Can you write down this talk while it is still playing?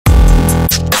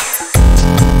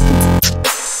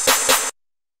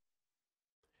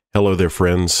Hello there,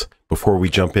 friends. Before we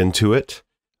jump into it,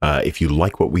 if you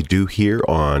like what we do here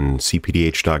on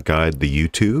cPDH.guide, the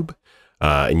YouTube,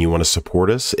 and you want to support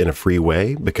us in a free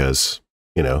way, because,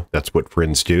 you know, that's what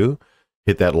friends do,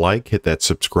 hit that like, hit that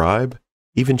subscribe,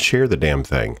 even share the damn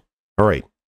thing. All right,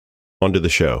 on to the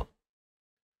show.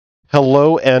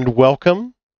 Hello and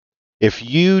welcome. If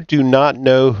you do not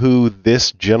know who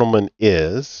this gentleman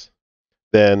is,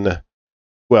 then,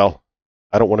 well,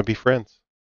 I don't want to be friends.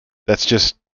 That's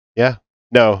just, yeah.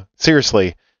 No,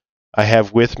 seriously, I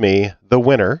have with me the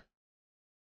winner,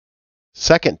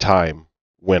 second time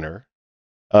winner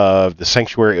of the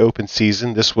Sanctuary Open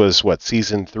season. This was what,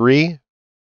 season 3?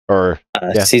 Or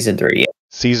yeah, Season 3, yeah.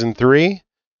 Season 3,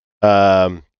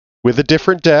 with a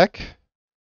different deck.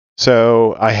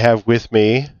 So I have with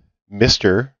me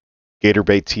Mr.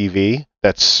 Gatorbait TV.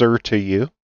 That's Sir to you.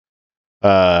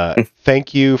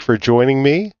 Thank you for joining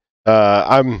me.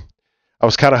 I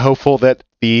was kind of hopeful that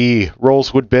the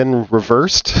roles would have been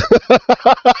reversed,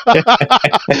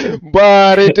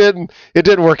 but it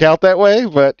didn't work out that way.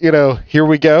 But you know, here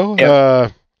we go.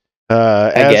 Yep.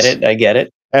 I get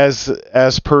it.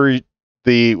 As per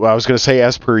the, well, I was going to say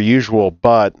as per usual,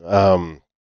 but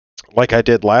like I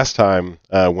did last time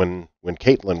when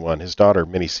Caitlin won, his daughter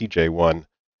Minnie CJ won.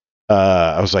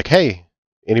 I was like, hey,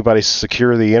 anybody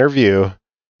secure the interview?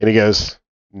 And he goes,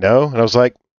 no. And I was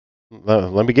like,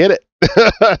 let me get it.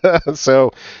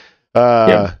 So,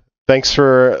 thanks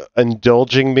for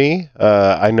indulging me.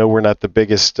 I know we're not the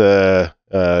biggest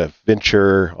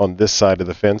venture on this side of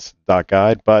the fence,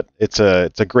 .guide, but it's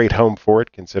a great home for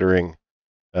it, considering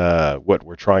what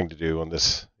we're trying to do on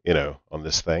this, on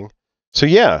this thing. So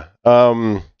yeah,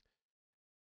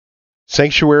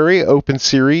 Sanctuary Open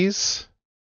Series,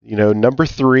 number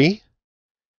 3.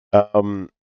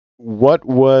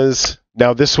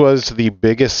 Now this was the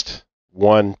biggest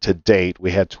one to date.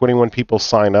 We had 21 people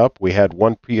sign up. We had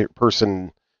one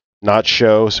person not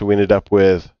show, so we ended up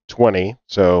with 20.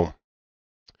 So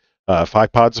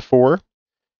 5 pods of 4.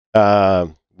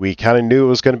 We kind of knew it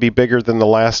was going to be bigger than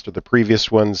the previous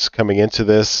ones coming into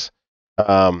this.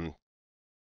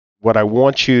 What I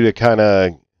want you to kind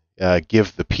of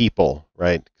give the people,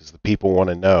 right, because the people want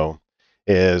to know,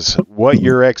 is what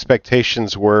your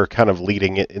expectations were kind of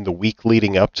in the week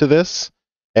leading up to this,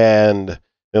 and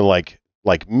like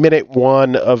minute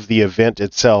 1 of the event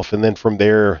itself, and then from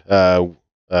there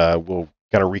we'll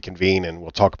kind of reconvene and we'll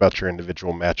talk about your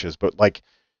individual matches. But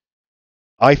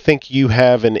I think you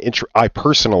have I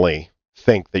personally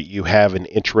think that you have an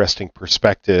interesting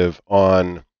perspective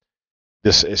on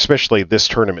this, especially this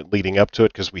tournament leading up to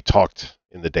it, because we talked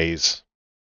in the days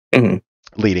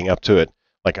leading up to it.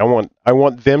 I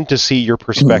want them to see your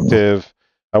perspective.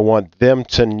 I want them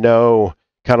to know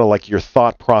kind of your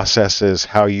thought processes,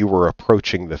 how you were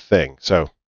approaching the thing. So,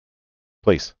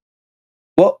 please.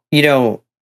 Well,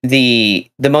 the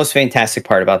most fantastic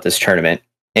part about this tournament,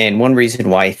 and one reason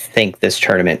why I think this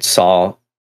tournament saw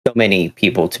so many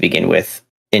people to begin with,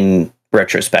 in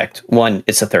retrospect, 1,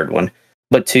 it's the third one,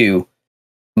 but 2,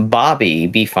 Bobby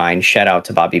Be Fine, shout out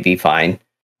to Bobby Be Fine,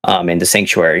 in the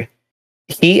Sanctuary.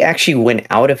 He actually went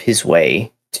out of his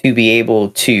way to be able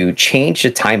to change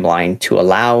the timeline to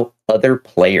allow other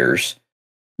players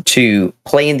to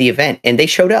play in the event, and they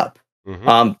showed up.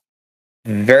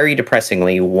 Very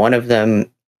depressingly, one of them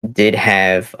did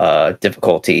have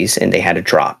difficulties, and they had to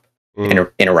drop in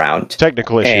a round.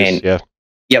 Technical issues, yeah.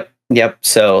 Yep.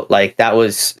 So that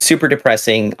was super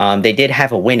depressing. They did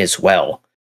have a win as well,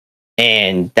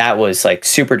 and that was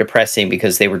super depressing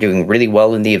because they were doing really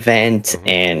well in the event,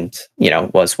 and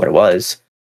was what it was.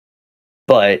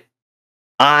 But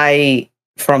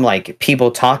from people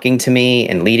talking to me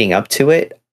and leading up to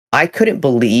it, I couldn't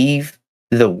believe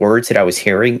the words that I was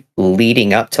hearing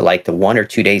leading up to the 1 or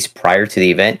 2 days prior to the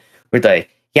event. Where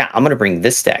yeah, I'm gonna bring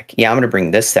this deck. Yeah, I'm gonna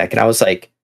bring this deck, and I was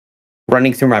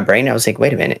running through my brain. I was like,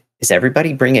 wait a minute, is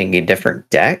everybody bringing a different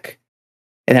deck?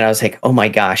 And then I was like, oh my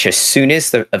gosh, as soon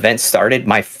as the event started,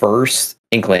 my first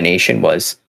inclination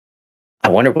was, I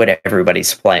wonder what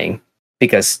everybody's playing.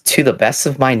 Because to the best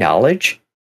of my knowledge,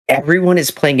 everyone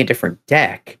is playing a different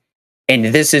deck. And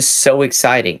this is so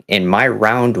exciting. In my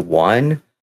round 1,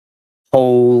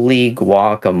 holy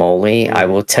guacamole, I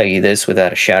will tell you this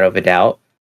without a shadow of a doubt.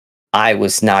 I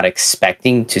was not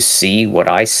expecting to see what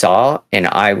I saw, and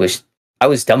I was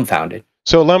dumbfounded.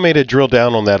 So allow me to drill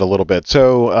down on that a little bit.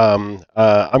 So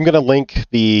I'm going to link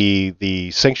the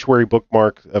Sanctuary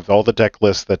bookmark of all the deck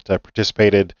lists that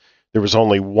participated. There was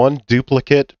only one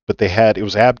duplicate, but it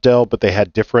was Abdel, but they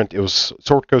had different, it was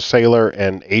Sortco Sailor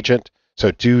and Agent,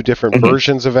 so 2 different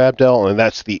versions of Abdel, and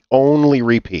that's the only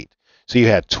repeat. So you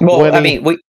had 20. Well, I mean,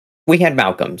 we had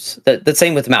Malcolms. The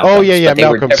same with Malcolms. Oh yeah, but they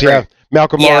Malcolm's, were different.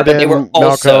 Malcolm Yeah, but they were Arden,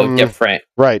 also Malcolm, different.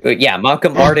 right? Yeah,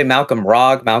 Malcolm Arden, Malcolm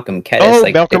Rogg, Malcolm Kedis.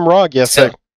 Oh, Malcolm Rogg, yes.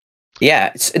 So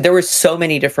yeah, there were so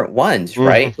many different ones,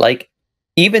 right? Mm-hmm. Like,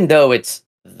 even though it's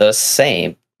the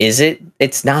same, is it?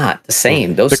 It's not the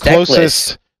same. Those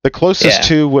the closest yeah.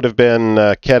 two would have been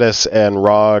Kedis and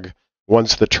Rogg.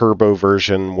 One's the turbo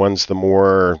version, one's the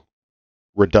more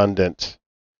redundant,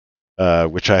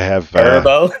 which I have.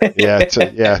 Turbo.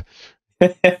 Yeah.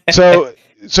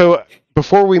 So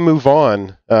before we move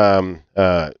on,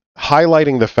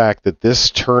 highlighting the fact that this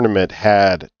tournament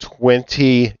had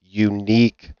 20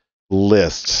 unique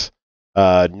lists.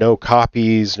 No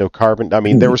copies, no carbon. I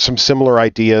mean, there were some similar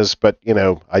ideas, but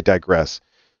I digress.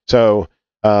 So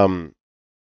I'm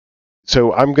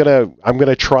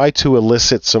gonna try to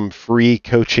elicit some free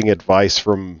coaching advice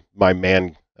from my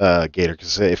man Gator,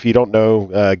 because if you don't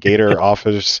know, Gator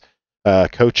offers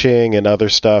coaching and other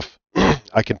stuff.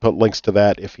 I can put links to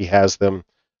that if he has them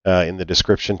in the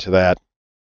description to that,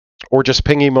 or just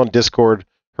ping him on Discord,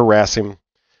 harass him.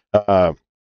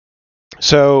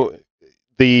 So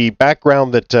the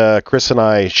background that Chris and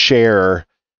I share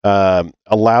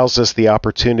allows us the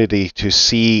opportunity to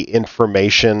see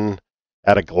information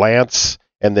at a glance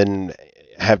and then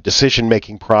have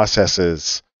decision-making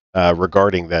processes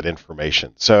regarding that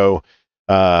information. So,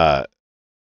 and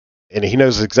he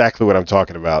knows exactly what I'm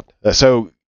talking about.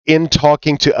 So in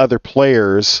talking to other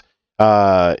players,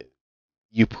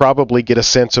 you probably get a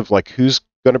sense of like who's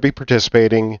going to be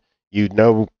participating. You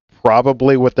know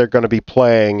probably what they're going to be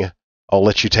playing. I'll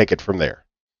let you take it from there.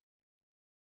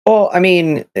 Well, I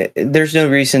mean, there's no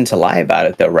reason to lie about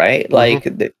it, though, right?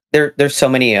 Mm-hmm. Like, there's so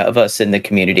many of us in the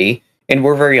community, and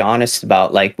we're very honest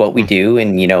about like what we do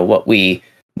and what we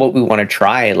want to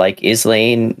try. Like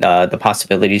Islane, the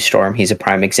Possibility Storm, he's a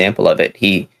prime example of it.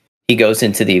 He goes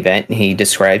into the event and he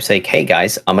describes like, "Hey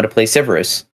guys, I'm going to play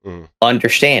Severus.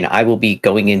 Understand, I will be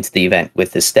going into the event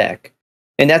with this deck,"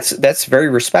 and that's very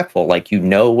respectful. Like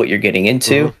what you're getting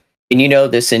into,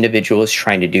 and this individual is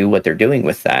trying to do what they're doing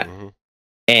with that.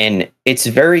 And it's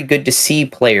very good to see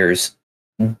players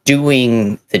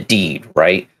doing the deed,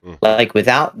 right? Like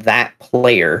without that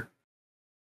player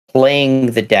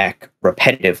playing the deck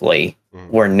repetitively,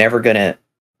 we're never going to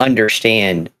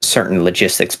understand certain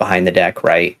logistics behind the deck,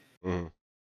 right?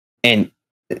 And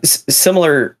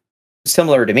similar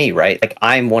to me, right? Like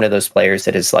I'm one of those players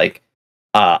that is like,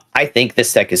 I think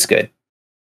this deck is good.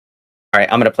 All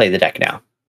right, I'm going to play the deck now.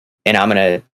 And I'm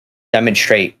going to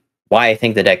demonstrate why I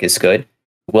think the deck is good.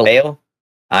 Will fail.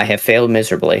 I have failed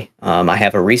miserably. I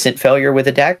have a recent failure with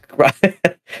a deck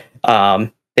that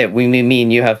me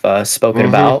and you have spoken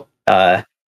about. That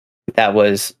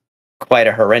was quite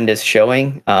a horrendous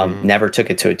showing. Never took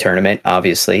it to a tournament,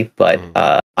 obviously, but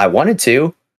I wanted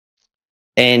to.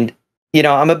 And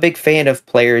I'm a big fan of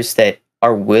players that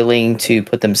are willing to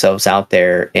put themselves out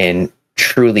there and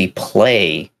truly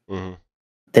play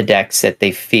the decks that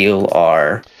they feel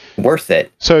are worth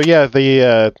it. So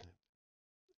yeah,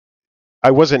 I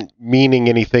wasn't meaning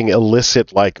anything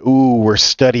illicit like, ooh, we're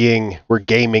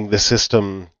gaming the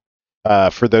system.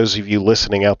 For those of you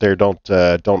listening out there, don't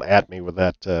at me with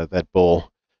that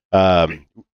bull.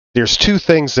 There's two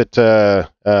things that,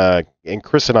 and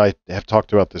Chris and I have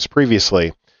talked about this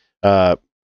previously.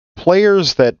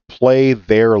 Players that play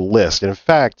their list, and in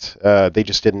fact, they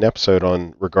just did an episode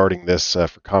regarding this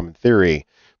for Common Theory.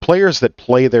 Players that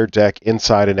play their deck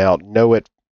inside and out, know it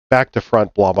back to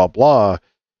front, blah, blah, blah.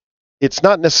 It's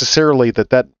not necessarily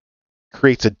that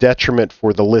creates a detriment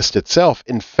for the list itself.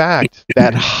 In fact,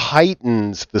 that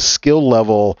heightens the skill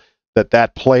level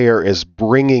that player is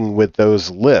bringing with those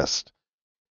lists.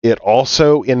 It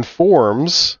also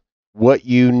informs what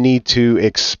you need to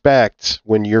expect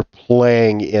when you're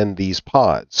playing in these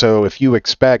pods. So if you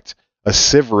expect a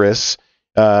Severus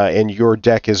and your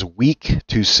deck is weak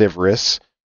to Severus,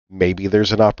 maybe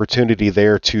there's an opportunity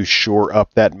there to shore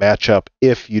up that matchup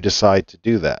if you decide to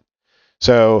do that.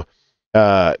 So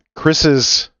Chris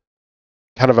is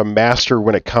kind of a master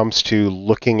when it comes to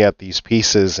looking at these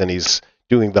pieces, and he's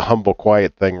doing the humble,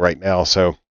 quiet thing right now.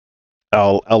 So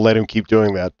I'll let him keep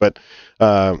doing that. But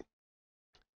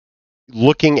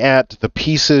looking at the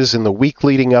pieces in the week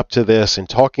leading up to this, and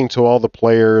talking to all the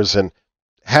players, and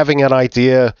having an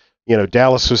idea,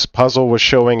 Dallas's puzzle was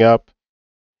showing up.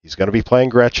 He's going to be playing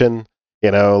Gretchen.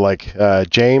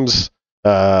 James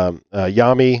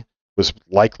Yami was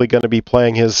likely going to be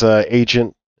playing his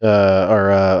agent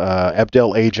or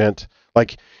Abdel agent.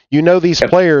 These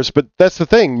players, but that's the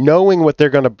thing. Knowing what they're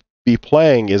going to be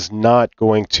playing is not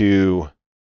going to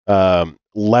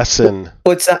lessen.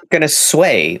 Well, it's not going to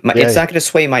sway. It's not going to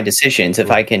sway my decisions.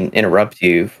 If I can interrupt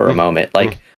you for a moment,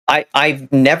 like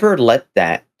I've never let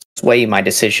that sway my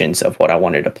decisions of what I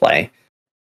wanted to play.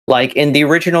 Like in the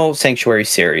original Sanctuary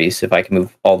series, if I can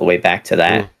move all the way back to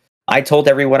that, I told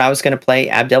everyone I was going to play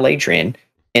Abdel Adrian.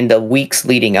 In the weeks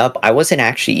leading up, I wasn't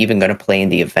actually even going to play in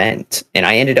the event, and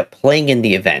I ended up playing in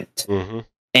the event.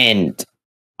 And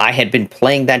I had been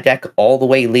playing that deck all the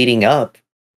way leading up,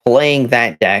 playing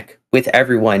that deck with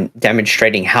everyone,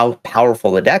 demonstrating how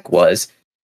powerful the deck was.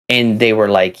 And they were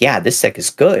like, yeah, this deck is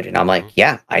good. And I'm like,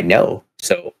 yeah, I know.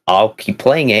 So I'll keep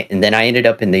playing it. And then I ended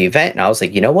up in the event, and I was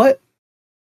like, you know what?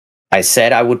 I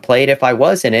said I would play it if I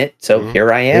was in it. So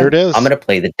here I am. Here it is. I'm going to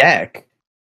play the deck.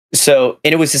 So,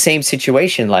 and it was the same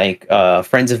situation, like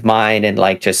friends of mine and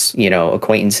like just,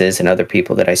 acquaintances and other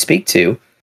people that I speak to,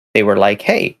 they were like,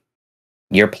 hey,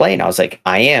 you're playing. I was like,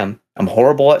 I am. I'm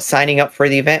horrible at signing up for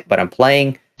the event, but I'm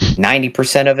playing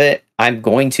 90% of it. I'm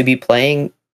going to be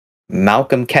playing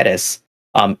Malcolm Kedis.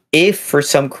 If for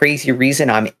some crazy reason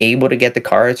I'm able to get the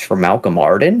cards for Malcolm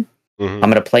Arden, I'm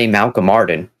going to play Malcolm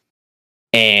Arden.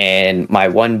 And my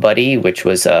one buddy, which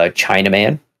was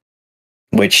Chinaman,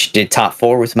 which did top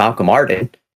 4 with Malcolm Arden,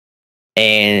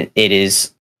 and it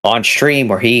is on stream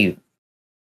where he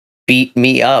beat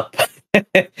me up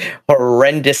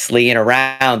horrendously in a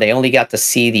round. They only got to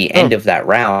see the end of that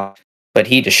round, but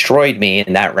he destroyed me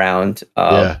in that round.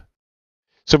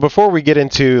 So before we get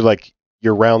into like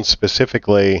your round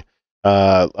specifically,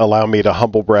 allow me to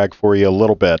humble brag for you a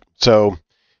little bit. So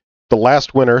the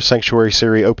last winner, Sanctuary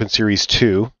Series Open Series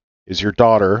 2, is your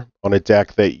daughter on a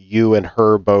deck that you and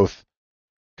her both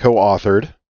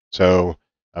co-authored. So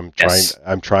I'm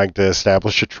trying to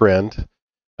establish a trend.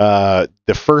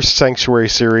 The first Sanctuary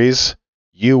Series,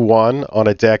 you won on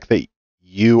a deck that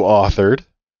you authored.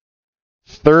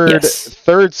 Third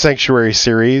Sanctuary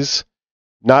Series,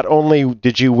 not only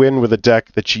did you win with a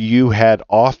deck that you had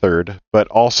authored, but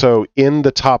also in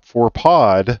the top 4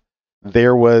 pod,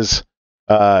 there was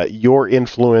your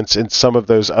influence in some of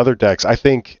those other decks. I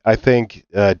think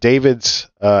David's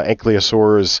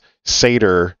Ankylosaur's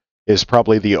Satyr is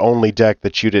probably the only deck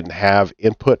that you didn't have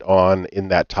input on in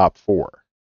that top 4.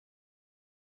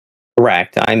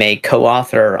 Correct. I'm a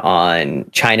co-author on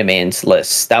Chinaman's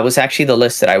list. That was actually the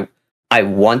list that I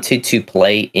wanted to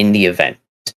play in the event,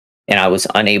 and I was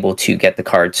unable to get the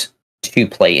cards to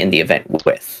play in the event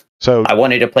with. So I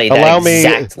wanted to play that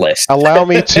exact list. Allow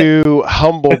me to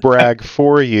humble brag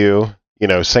for you.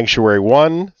 Sanctuary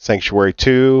 1, Sanctuary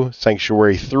 2,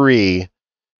 Sanctuary 3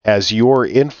 has your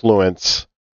influence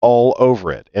all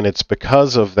over it. And it's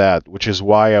because of that, which is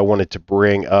why I wanted to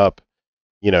bring up,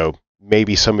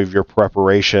 maybe some of your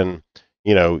preparation.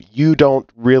 You don't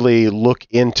really look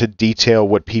into detail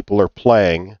what people are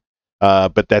playing,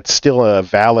 but that's still a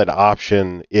valid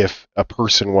option if a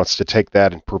person wants to take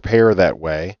that and prepare that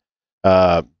way.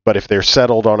 But if they're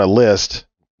settled on a list,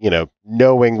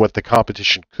 knowing what the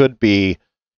competition could be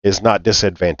is not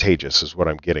disadvantageous, is what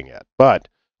I'm getting at. But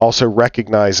also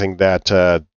recognizing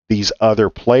that these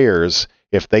other players,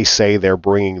 if they say they're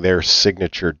bringing their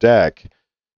signature deck,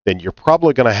 then you're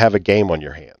probably going to have a game on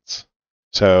your hands.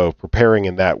 So preparing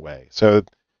in that way. So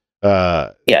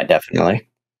yeah, definitely.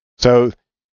 So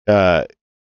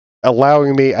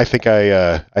allowing me, I think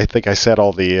I said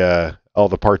all the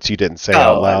parts you didn't say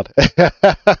out loud.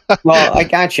 Well, I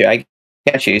got you.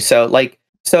 So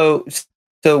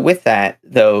with that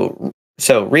though,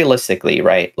 so realistically,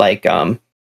 right? Like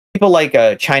people like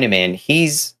Chinaman,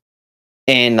 he's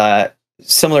in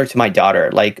similar to my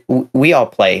daughter. Like we all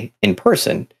play in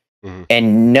person,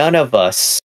 and none of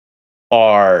us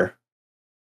are.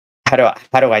 How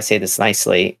do I say this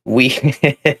nicely?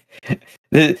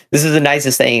 This is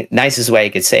the nicest way I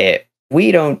could say it.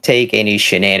 We don't take any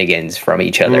shenanigans from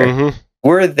each other.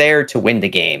 We're there to win the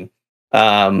game.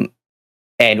 And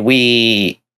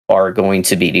we are going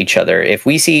to beat each other. If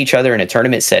we see each other in a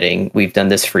tournament setting, we've done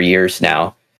this for years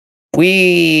now,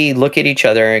 we look at each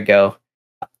other and go,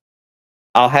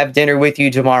 I'll have dinner with you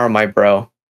tomorrow, my bro.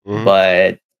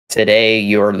 But today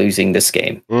you're losing this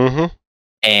game.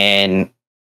 And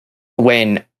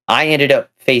when I ended up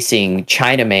facing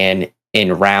Chinaman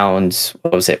in round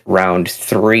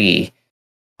 3,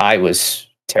 I was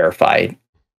terrified.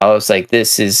 I was like,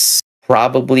 this is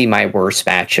probably my worst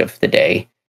match of the day.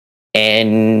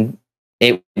 And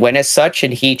it went as such,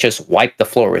 and he just wiped the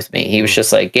floor with me. He was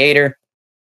just like, Gator,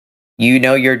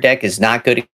 your deck is not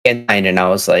good against mine. And I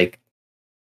was like,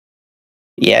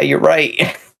 yeah, you're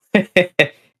right.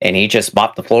 And he just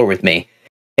mopped the floor with me.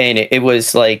 And it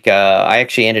was like, I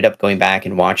actually ended up going back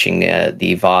and watching the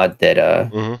VOD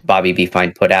that Bobby B.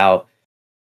 Fine put out.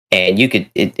 and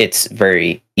it's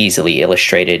very easily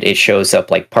illustrated. It shows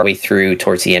up like partway through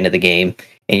towards the end of the game,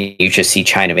 and you just see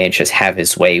Chinaman just have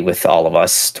his way with all of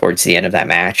us towards the end of that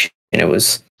match, and it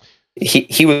was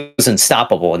he was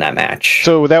unstoppable in that match.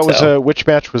 So that was which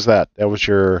match was that? That was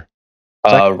your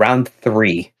round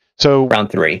 3. So round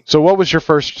 3. So what was your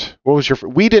first?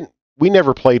 We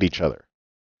never played each other.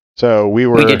 So we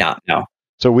did not know.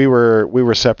 So we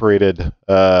were separated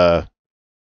by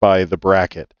the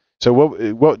bracket. So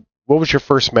what was your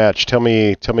first match? Tell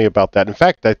me about that. In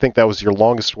fact, I think that was your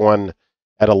longest one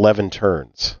at 11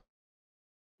 turns.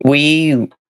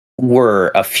 We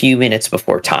were a few minutes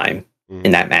before time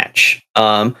in that match.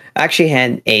 I actually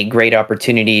had a great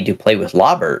opportunity to play with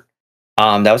Lobert.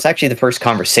 That was actually the first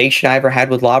conversation I ever had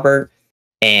with Lobert,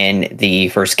 and the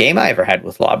first game I ever had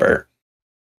with Lobert.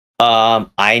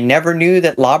 I never knew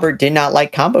that Lobert did not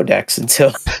like combo decks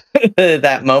until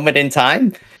that moment in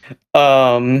time.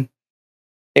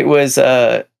 It was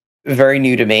very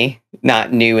new to me.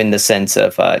 Not new in the sense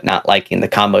of not liking the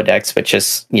combo decks, but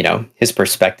just, his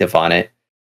perspective on it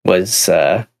was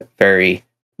very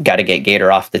got to get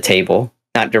Gator off the table.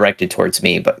 Not directed towards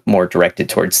me, but more directed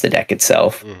towards the deck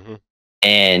itself. Mm-hmm.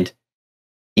 And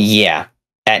yeah,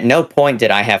 at no point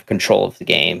did I have control of the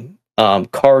game.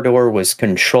 Cardor was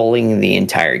controlling the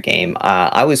entire game.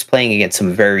 I was playing against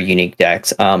some very unique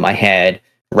decks. I had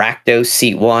Rakdos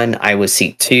seat 1, I was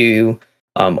seat 2,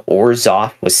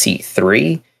 Orzhov was seat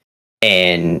 3,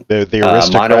 and the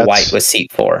Mono White was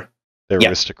seat 4. The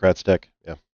Aristocrats deck,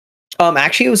 yeah.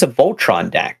 Actually, it was a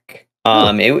Voltron deck.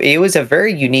 It was a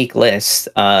very unique list.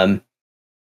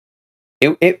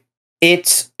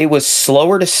 It was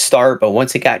slower to start, but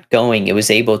once it got going, it was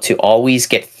able to always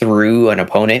get through an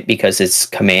opponent because its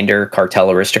commander,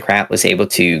 Cartel Aristocrat, was able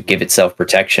to give itself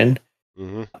protection.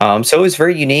 Mm-hmm. So it was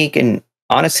very unique, and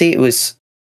honestly, it was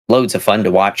loads of fun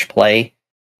to watch play.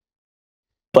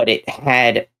 But it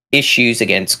had issues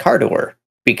against Cardor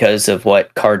because of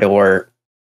what Cardor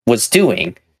was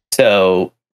doing.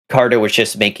 So Cardor was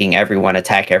just making everyone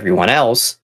attack everyone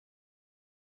else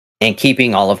and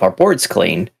keeping all of our boards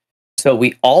clean. So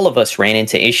all of us ran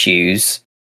into issues,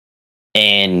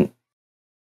 and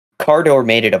Cardor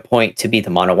made it a point to be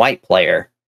the mono white player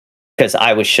because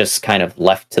I was just kind of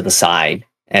left to the side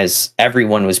as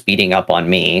everyone was beating up on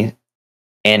me.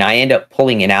 And I ended up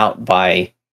pulling it out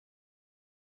by,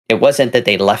 it wasn't that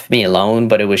they left me alone,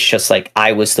 but it was just like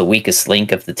I was the weakest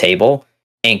link of the table.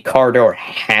 And Cardor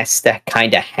has to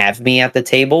kind of have me at the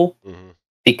table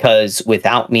because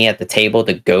without me at the table,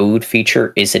 the goad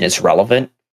feature isn't as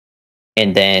relevant.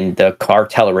 And then the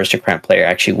Cartel Aristocrat player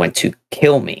actually went to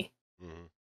kill me.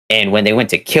 And when they went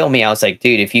to kill me, I was like,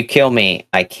 dude, if you kill me,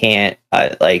 I can't,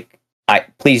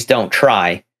 please don't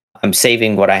try. I'm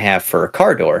saving what I have for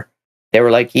Cardor. They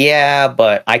were like, yeah,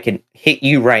 but I can hit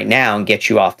you right now and get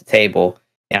you off the table.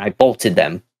 And I bolted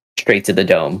them straight to the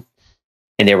dome.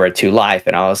 And they were at 2 life.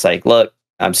 And I was like, look,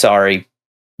 I'm sorry.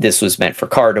 This was meant for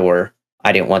Cardor.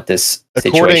 I didn't want this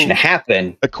situation to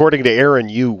happen. According to Aaron,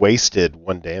 you wasted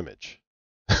 1 damage.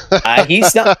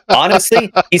 He's not,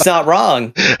 honestly, he's not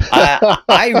wrong.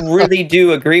 I really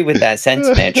do agree with that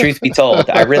sentiment. Truth be told,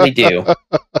 I really do.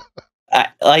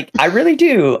 I really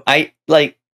do.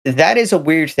 That is a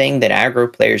weird thing that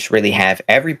aggro players really have.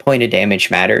 Every point of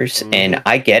damage matters. And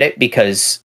I get it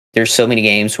because there's so many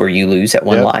games where you lose at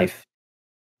 1 life.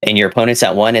 And your opponent's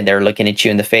at 1 and they're looking at you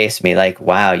in the face and be like,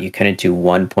 wow, you couldn't do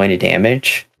 1 point of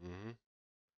damage?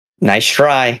 Nice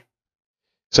try.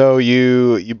 So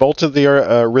you bolted the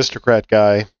aristocrat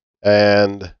guy,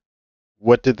 and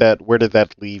where did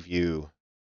that leave you?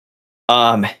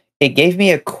 It gave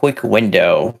me a quick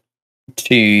window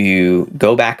to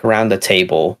go back around the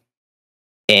table,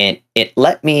 and it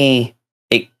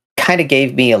kind of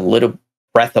gave me a little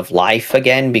breath of life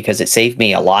again because it saved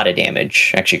me a lot of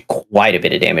damage, actually quite a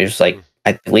bit of damage. It was like,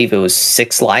 I believe it was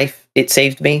 6 life it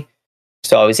saved me.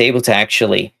 So I was able to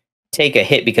actually take a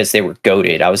hit because they were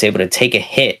goated. I was able to take a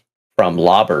hit from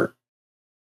Lobert,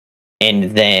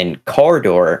 and then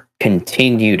Cardor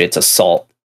continued its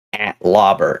assault at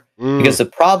Lobert because the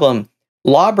problem,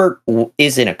 Lobert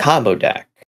is in a combo deck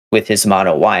with his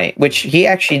mono white, which he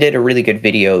actually did a really good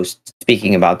video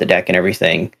speaking about the deck and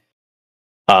everything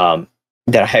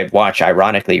that I had watched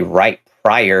ironically right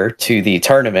prior to the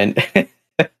tournament.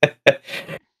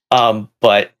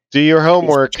 But do your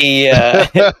homework.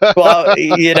 Well,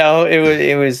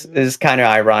 it was kind of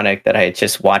ironic that I had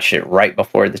just watched it right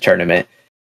before the tournament,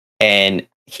 and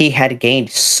he had gained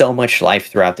so much life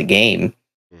throughout the game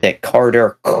that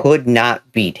Cardor could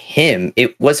not beat him.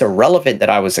 It was irrelevant that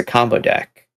I was a combo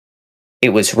deck. It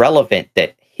was relevant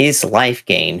that his life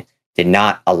gain did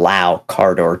not allow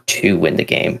Cardor to win the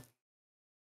game.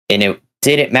 and it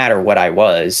didn't matter what I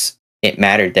was. It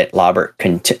mattered that Lobert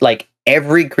like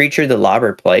every creature that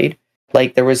Lobert played,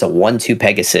 like there was a 1/2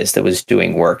 Pegasus that was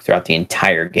doing work throughout the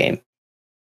entire game,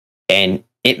 and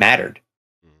it mattered.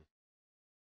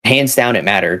 Hands down, it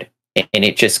mattered, and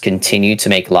it just continued to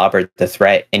make Lobert the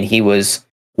threat. And he was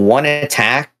one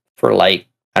attack for like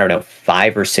I don't know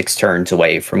 5 or 6 turns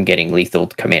away from getting lethal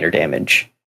commander damage.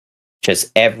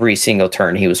 Just every single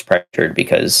turn he was pressured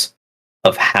because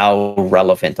of how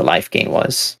relevant the life gain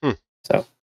was. So,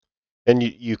 and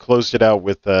you closed it out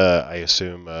with I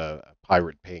assume a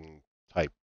pirate ping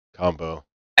type combo.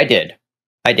 I did.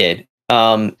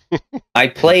 I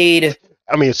played.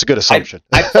 I mean, it's a good assumption.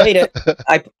 I played it.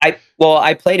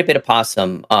 I played a bit of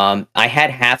possum. I had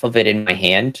half of it in my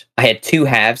hand. I had 2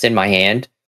 halves in my hand,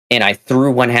 and I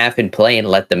threw 1 half in play and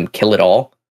let them kill it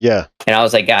all. Yeah. And I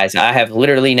was like, guys, I have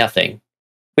literally nothing.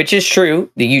 Which is true.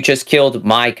 You just killed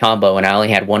my combo, and I only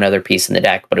had 1 other piece in the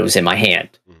deck, but it was in my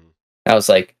hand. I was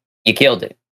like, you killed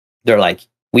it. They're like,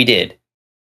 we did.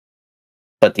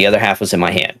 But the other half was in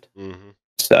my hand.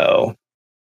 So,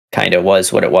 kind of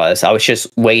was what it was. I was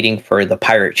just waiting for the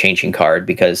pirate changing card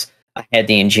because I had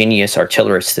the ingenious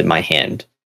artillerist in my hand,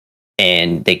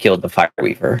 and they killed the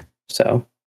Fireweaver. So,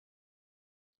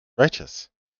 righteous.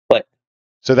 But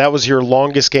so that was your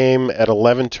longest game at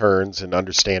 11 turns, and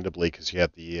understandably, because you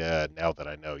had the now that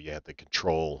I know, you had the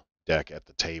control deck at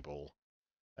the table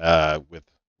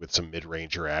with some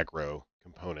mid-ranger aggro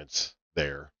components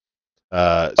there.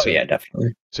 Yeah,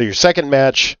 definitely. So your second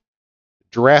match,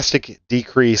 drastic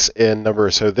decrease in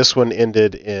number. So this one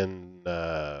ended in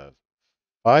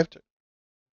 5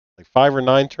 or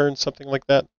 9 turns, something like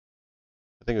that.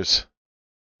 I think it was.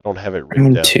 I don't have it written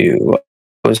round down. 2.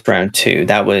 It was round 2.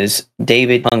 That was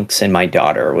David Hunks and my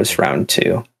daughter was round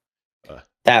 2.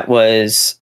 That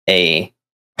was a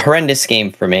horrendous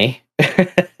game for me.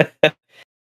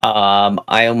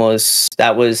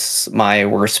 That was my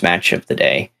worst match of the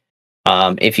day.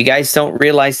 If you guys don't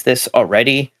realize this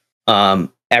already,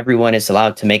 everyone is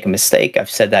allowed to make a mistake. I've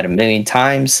said that a million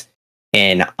times,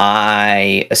 and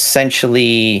I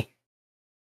essentially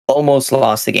almost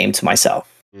lost the game to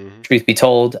myself. Truth be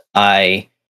told, I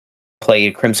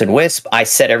played Crimson Wisp. I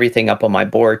set everything up on my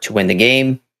board to win the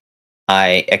game.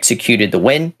 I executed the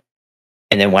win,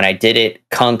 and then when I did it,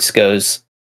 Kunks goes,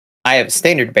 I have a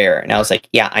standard bearer. And I was like,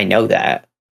 yeah, I know that.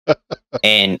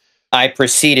 And I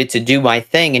proceeded to do my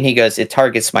thing, and he goes, it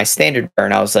targets my standard bearer.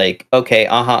 And I was like, okay,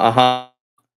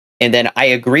 And then I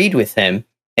agreed with him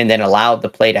and then allowed the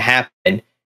play to happen.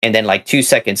 And then like 2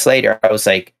 seconds later, I was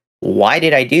like, why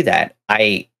did I do that?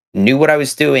 I knew what I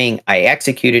was doing. I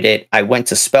executed it. I went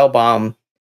to Spellbomb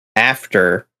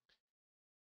after.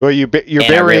 Well, you're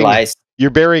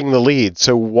burying the lead.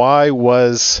 So why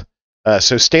was...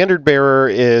 so Standard Bearer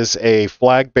is a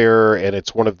flag bearer, and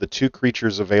it's one of the 2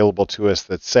 creatures available to us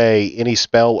that say any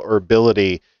spell or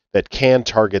ability that can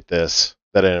target this,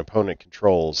 that an opponent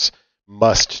controls,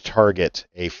 must target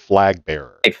a flag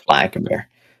bearer. A flag bearer.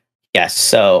 Yes.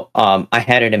 So I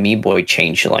had an Amoeboid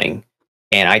Changeling,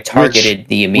 and I targeted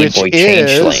the Amoeboid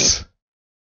Changeling,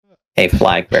 a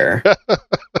flag bearer.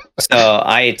 So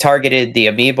I targeted the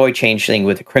Amoeboid Changeling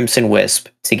with a Crimson Wisp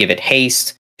to give it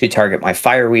haste, to target my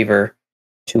Fireweaver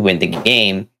to win the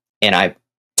game, and I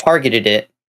targeted it.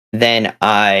 Then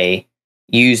I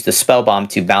used the Spellbomb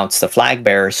to bounce the flag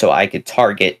bearer so I could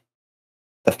target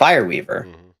the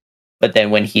Fireweaver. But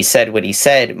then when he said what he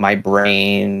said, my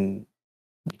brain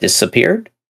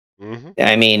disappeared.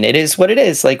 I mean, it is what it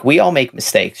is. Like, we all make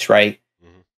mistakes, right?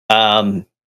 And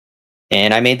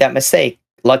I made that mistake.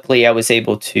 Luckily, I was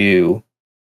able to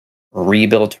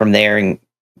rebuild from there and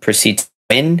proceed to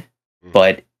win.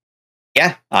 But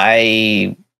yeah,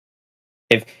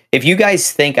 if you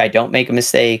guys think I don't make a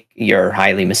mistake, you're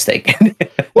highly mistaken.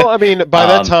 Well, I mean, by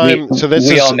that time,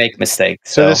 we all make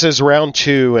mistakes. So this is round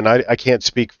 2, and I can't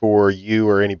speak for you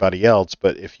or anybody else,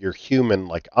 but if you're human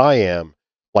like I am,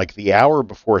 like the hour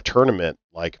before a tournament,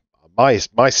 like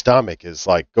my stomach is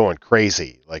like going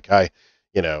crazy. Like I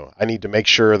need to make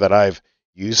sure that I've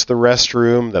used the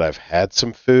restroom, that I've had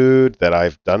some food, that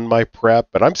I've done my prep,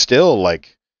 but I'm still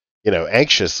like,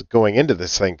 anxious going into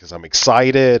this thing because I'm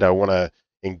excited. I want to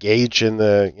engage in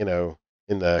the,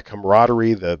 in the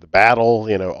camaraderie, the battle,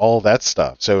 all that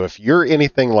stuff. So if you're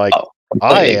anything like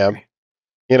I am,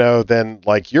 then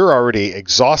like you're already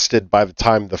exhausted by the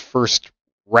time the first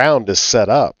round is set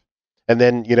up. And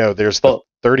then, there's the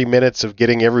 30 minutes of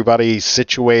getting everybody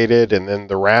situated and then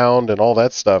the round and all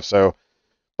that stuff. So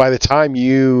by the time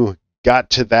you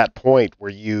got to that point where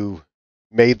you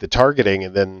made the targeting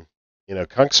and then,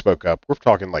 Kunk spoke up, we're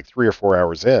talking like 3 or 4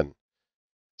 hours in.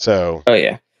 So. Oh,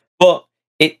 yeah. Well,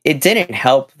 it didn't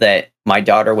help that my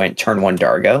daughter went turn 1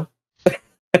 Dargo,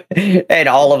 and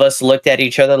all of us looked at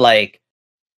each other like,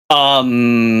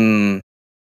 um,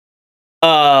 Yeah,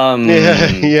 um,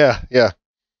 yeah.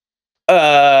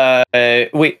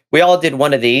 we all did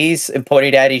one of these and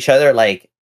pointed at each other like,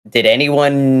 did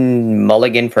anyone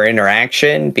mulligan for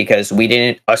interaction? Because we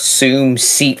didn't assume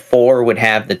seat 4 would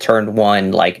have the turn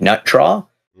 1 like nut draw.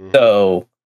 Mhm. So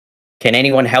can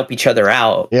anyone help each other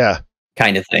out? Yeah.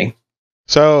 Kind of thing.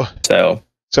 So So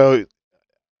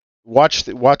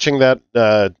watching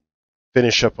that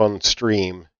finish up on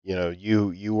stream,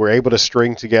 you were able to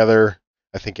string together.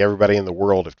 I think everybody in the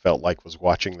world, it felt like, was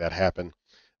watching that happen.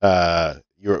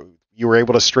 You were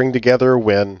able to string together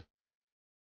when,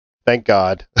 thank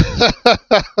God, you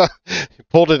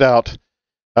pulled it out.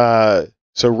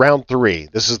 So round 3,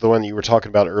 this is the one you were talking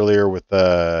about earlier with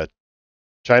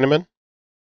Chinaman.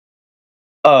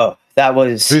 oh, that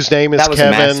was Kevin. a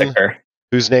massacre.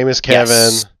 Whose name is Kevin?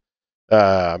 Yes.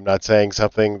 I'm not saying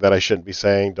something that I shouldn't be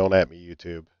saying. Don't at me,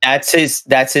 YouTube. That's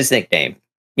his nickname.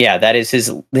 Yeah, that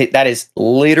is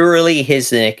literally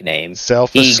his nickname. He goes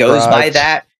by Self-described.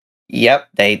 that. Yep,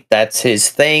 that's his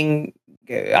thing.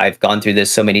 I've gone through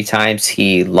this so many times.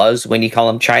 He loves when you call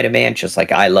him Chinaman, just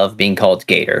like I love being called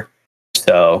Gator.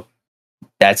 So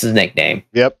that's his nickname.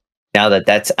 Yep. Now that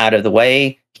that's out of the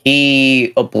way,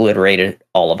 he obliterated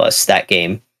all of us that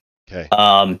game. Okay.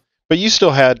 But you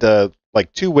still had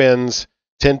like 2 wins,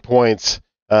 10 points.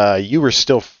 You were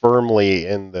still firmly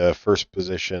in the first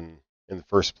position, in the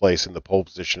first place, in the pole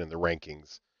position in the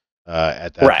rankings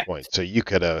at that Correct. point. So you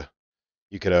could have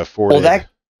afforded. Well,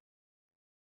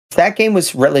 that game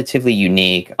was relatively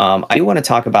unique. I do want to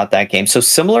talk about that game. So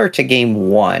similar to game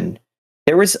 1,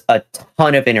 there was a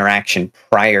ton of interaction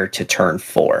prior to turn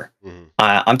 4. Mm-hmm.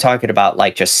 I'm talking about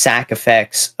like just sack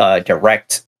effects,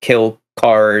 direct kill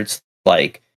cards,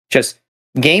 like just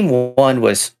game 1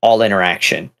 was all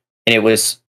interaction. And it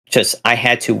was just, I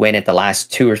had to win at the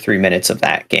last 2 or 3 minutes of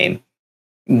that game.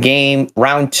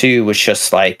 Round 2 was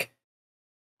just like,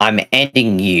 I'm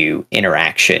ending you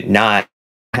interaction, not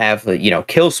have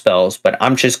kill spells, but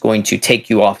I'm just going to take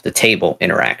you off the table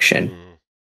interaction. Mm-hmm.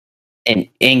 And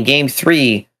in game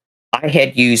 3, I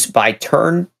had used by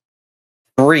turn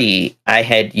 3, I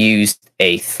had used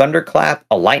a thunderclap,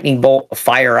 a lightning bolt, a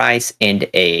fire ice, and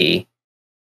there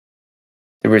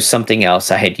was something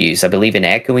else I had used. I believe an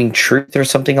echoing truth or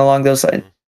something along those lines.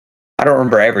 I don't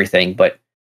remember everything, but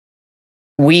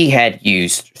we had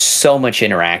used so much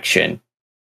interaction.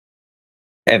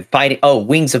 And fighting,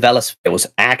 Wings of Elis was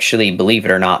actually, believe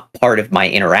it or not, part of my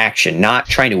interaction. Not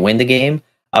trying to win the game.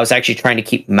 I was actually trying to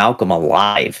keep Malcolm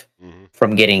alive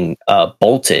from getting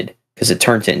bolted because it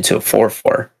turned it into a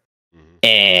 4-4.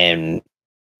 And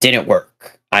didn't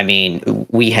work. I mean,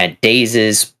 we had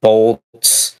dazes,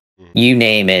 bolts, you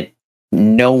name it.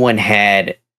 No one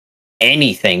had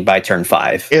anything by turn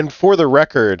 5. And for the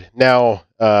record, now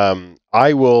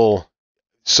I will.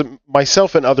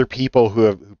 Myself and other people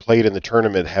who played in the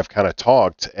tournament have kind of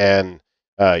talked, and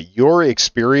your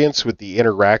experience with the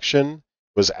interaction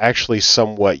was actually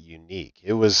somewhat unique.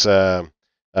 It was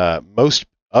most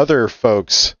other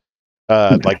folks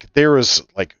like there was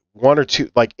like 1 or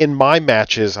 2, like in my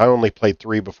matches. I only played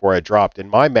 3 before I dropped. In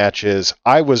my matches,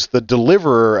 I was the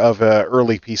deliverer of an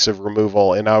early piece of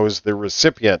removal, and I was the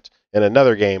recipient in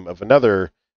another game of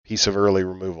another piece of early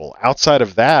removal. Outside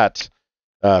of that,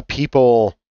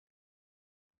 people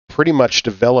pretty much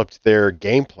developed their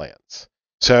game plans.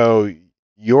 So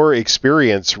your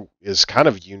experience is kind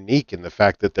of unique in the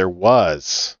fact that there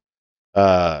was.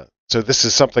 So this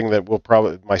is something that we'll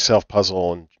probably, myself,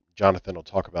 Puzzle, and Jonathan will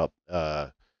talk about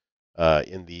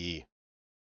in the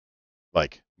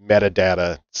like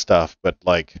metadata stuff. But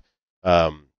like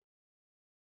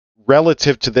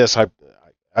relative to this, I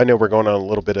know we're going on a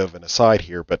little bit of an aside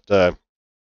here, but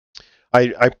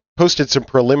I posted some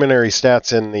preliminary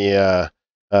stats in the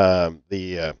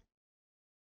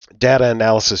data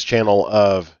analysis channel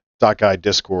of .guide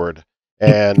Discord,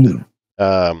 and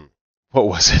what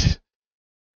was it?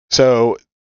 So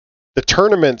the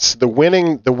tournaments, the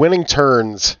winning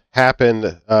turns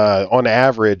happened on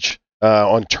average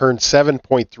on turn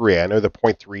 7.3. I know the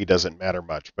 0.3 doesn't matter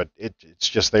much, but it's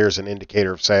just there's an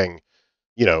indicator of saying,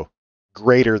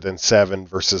 greater than 7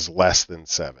 versus less than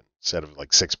 7 instead of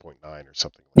like 6.9 or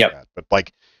something like that. But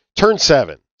like turn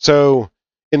 7. So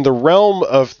in the realm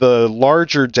of the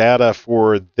larger data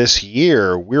for this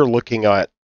year, we're looking at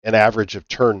an average of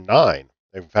turn 9.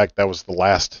 In fact, that was the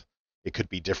last. It could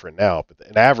be different now, but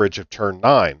an average of turn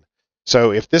 9.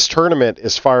 So if this tournament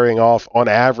is firing off on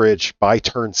average by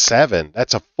turn 7,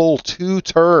 that's a full 2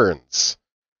 turns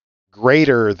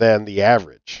greater than the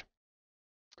average.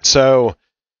 So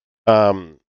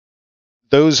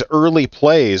those early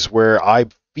plays where I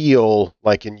feel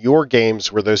like in your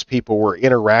games where those people were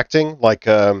interacting, like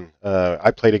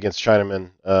I played against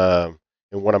Chinaman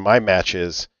in one of my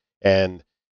matches, and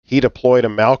he deployed a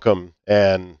Malcolm,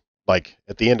 and like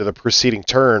at the end of the preceding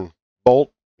turn,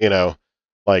 bolt. You know,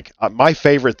 like my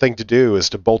favorite thing to do is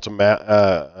to bolt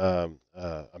a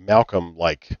Malcolm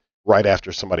like right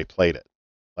after somebody played it,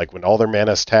 like when all their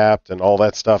mana's tapped and all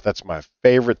that stuff. That's my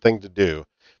favorite thing to do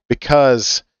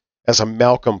because as a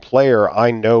Malcolm player,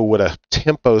 I know what a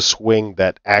tempo swing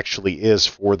that actually is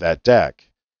for that deck.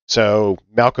 So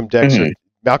Malcolm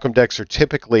decks are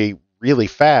typically really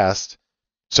fast.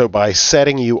 So by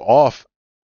setting you off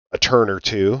a turn or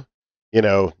two,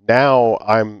 now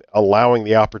I'm allowing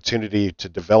the opportunity to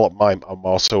develop I'm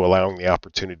also allowing the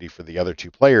opportunity for the other two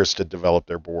players to develop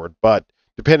their board. But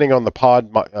depending on the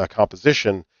pod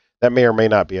composition, that may or may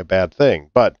not be a bad thing.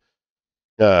 But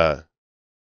that's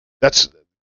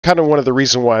kind of one of the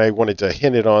reasons why I wanted to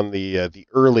hint it on the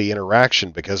early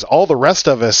interaction, because all the rest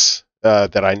of us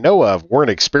that I know of weren't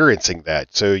experiencing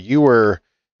that. So you were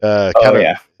kind of.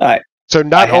 Yeah. So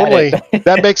not only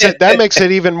that makes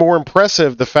it even more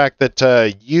impressive, the fact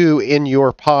that you in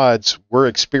your pods were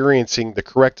experiencing the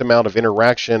correct amount of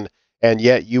interaction, and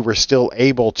yet you were still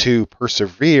able to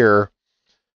persevere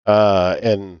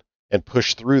and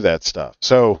push through that stuff.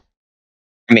 So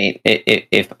I mean,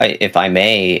 if I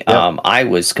may, yeah. I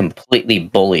was completely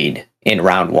bullied in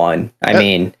round one. I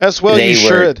mean, as well you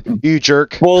should, you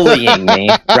jerk. Bullying me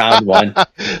round one,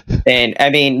 and I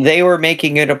mean, they were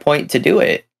making it a point to do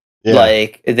it. Yeah.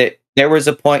 Like there was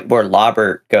a point where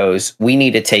Lobert goes, "We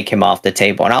need to take him off the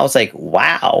table," and I was like,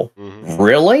 "Wow,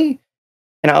 really?"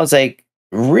 And I was like,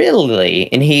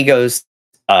 "Really?" And he goes,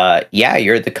 "Yeah,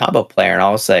 you're the combo player," and I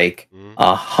was like,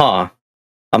 "Uh-huh."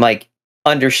 I'm like,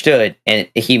 understood. And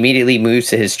he immediately moves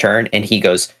to his turn and he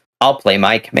goes, "I'll play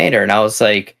my commander." And I was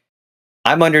like,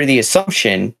 I'm under the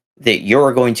assumption that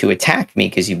you're going to attack me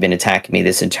because you've been attacking me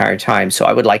this entire time. So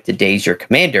I would like to daze your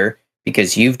commander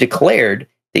because you've declared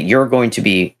that you're going to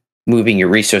be moving your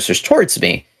resources towards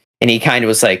me. And he kind of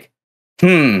was like,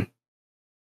 yep.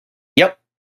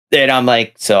 And I'm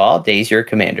like, so I'll daze your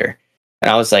commander. And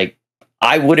I was like,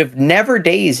 I would have never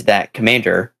dazed that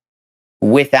commander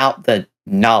without the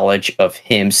knowledge of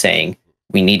him saying,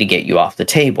 we need to get you off the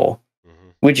table,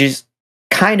 which is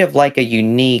kind of like a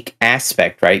unique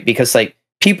aspect, right? Because like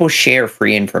people share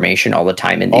free information all the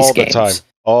time in these games.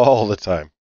 All the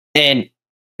time. And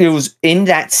it was in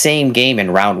that same game in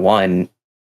round one,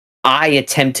 I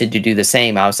attempted to do the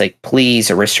same. I was like, please,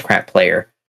 aristocrat player,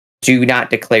 do not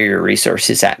declare your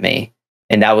resources at me.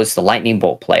 And that was the lightning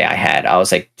bolt play I had. I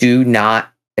was like, do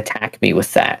not attack me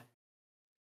with that.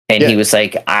 And he was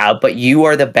like, but you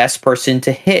are the best person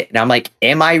to hit. And I'm like,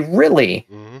 am I really?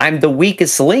 I'm the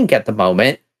weakest link at the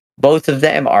moment. Both of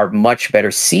them are much better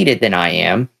seated than I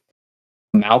am.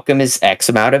 Malcolm is X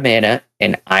amount of mana,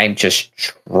 and I'm just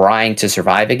trying to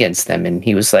survive against them. And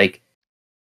he was like,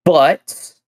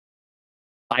 but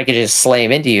I could just slay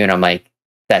him into you. And I'm like,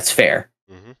 that's fair.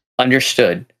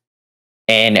 Understood.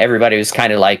 And everybody was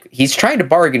kind of like, he's trying to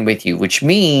bargain with you, which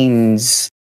means,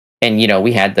 and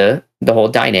we had the whole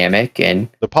dynamic, and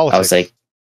the politics.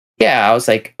 I was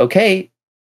like, okay,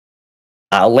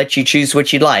 I'll let you choose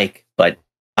what you'd like, but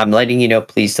I'm letting you know,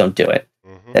 please don't do it.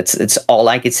 That's all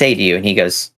I could say to you. And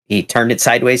he turned it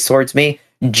sideways towards me,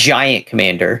 giant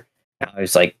commander. I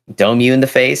was like, dome you in the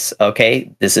face. Okay,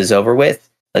 this is over with.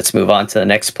 Let's move on to the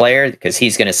next player because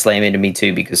he's going to slam into me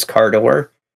too, because Cardor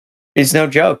is no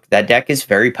joke. That deck is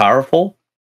very powerful,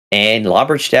 and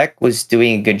Lobert's deck was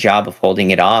doing a good job of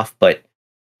holding it off, but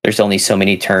there's only so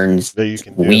many turns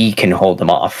that we can hold them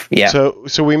off. Yeah.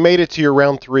 So we made it to your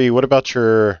round 3. What about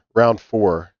your round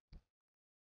 4?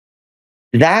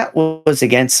 That was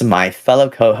against my fellow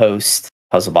co-host,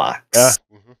 Puzzlebox.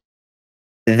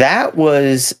 That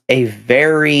was a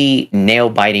very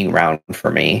nail-biting round for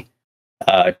me.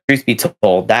 Truth be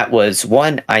told, that was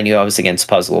one, I knew I was against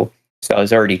Puzzle, so I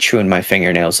was already chewing my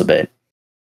fingernails a bit.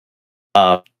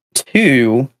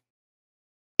 2,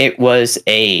 it was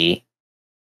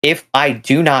if I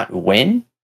do not win,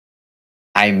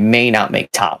 I may not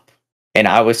make top. And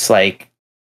I was like,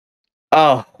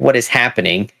 oh, what is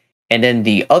happening? And then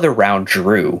the other round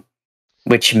drew,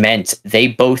 which meant they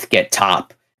both get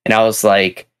top. And I was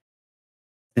like,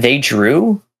 they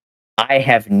drew? I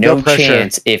have no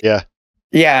chance.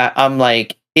 Yeah, I'm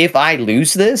like, if I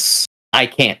lose this, I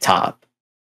can't top.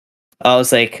 I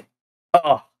was like,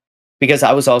 oh, because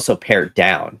I was also paired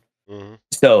down.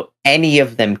 So any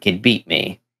of them could beat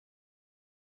me.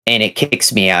 And it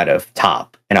kicks me out of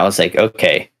top. And I was like,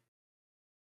 okay,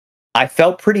 I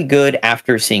felt pretty good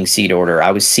after seeing seat order.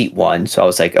 I was seat 1, so I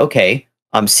was like, okay,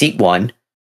 I'm seat 1.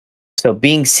 So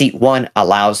being seat 1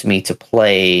 allows me to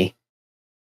play,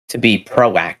 to be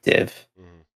proactive.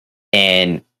 Mhm.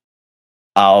 And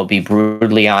I'll be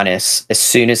brutally honest, as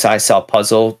soon as I saw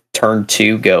puzzle turn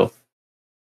 2 go,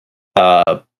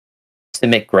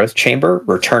 submit growth chamber,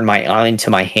 return my island to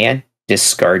my hand,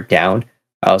 discard down,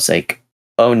 I was like,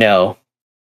 oh no,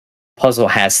 puzzle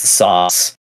has the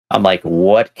sauce. I'm like,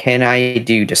 what can I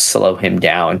do to slow him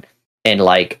down? And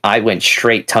like, I went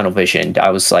straight tunnel visioned. I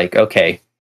was like, okay,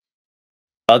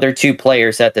 other 2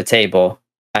 players at the table,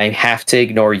 I have to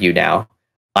ignore you now.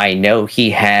 I know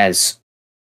he has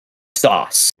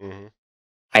sauce. Mhm.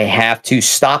 I have to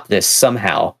stop this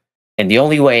somehow. And the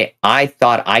only way I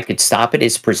thought I could stop it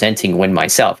is presenting win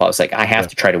myself. I was like, I have Yeah.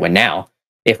 to try to win now.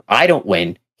 If I don't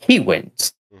win, he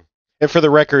wins. And for the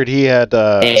record, he had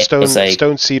And it was like,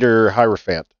 Stone Cedar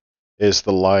Hierophant is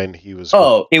the line he was.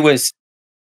 it was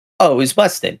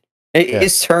busted.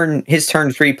 His turn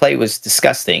 3 play was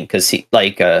disgusting because he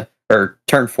or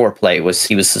turn 4 play was,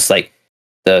 he was just like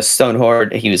the Stone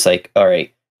Horde. He was like, all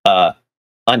right,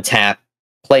 untap,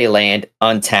 play land,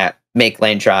 untap, make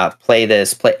land drop, play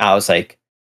this, play. I'm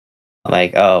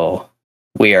like, oh,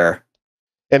 we are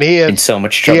And he had in so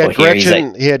much trouble here.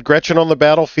 Gretchen. He had Gretchen on the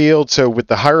battlefield. So with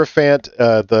the Hierophant,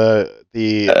 the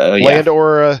land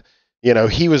aura,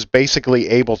 he was basically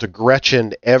able to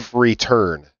Gretchen every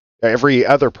turn, every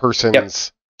other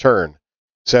person's turn.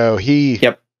 So he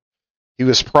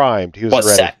was primed. He was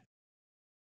ready. Set.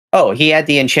 Oh, he had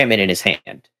the enchantment in his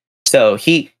hand. So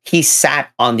he sat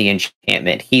on the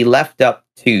enchantment. He left up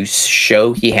to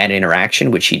show he had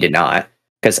interaction, which he did not,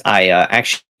 because I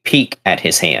actually peek at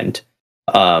his hand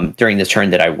during the turn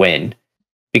that I win,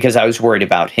 because I was worried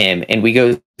about him. And we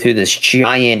go through this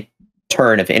giant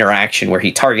turn of interaction where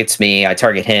he targets me, I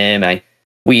target him,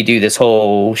 we do this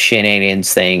whole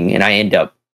shenanigans thing, and I end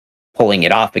up pulling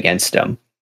it off against him.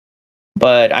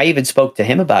 But I even spoke to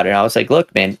him about it. I was like,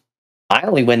 look, man, I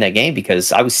only win that game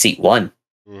because I was seat 1.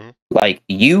 Mm-hmm. Like,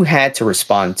 you had to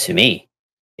respond to me.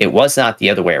 It was not the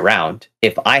other way around.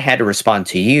 If I had to respond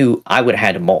to you, I would have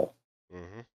had to mull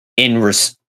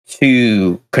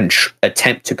to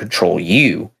attempt to control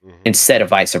you instead of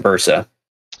vice versa.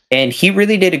 And he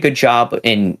really did a good job.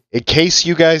 In case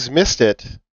you guys missed it,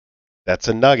 that's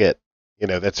a nugget.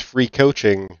 That's free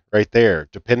coaching right there.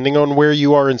 Depending on where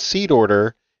you are in seed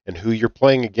order and who you're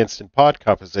playing against in pod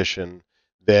composition,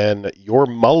 then your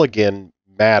mulligan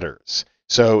matters.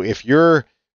 So if you're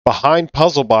behind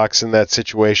Puzzle Box in that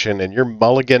situation and you're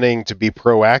mulliganing to be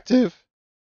proactive,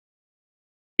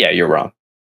 yeah, you're wrong.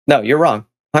 No, you're wrong.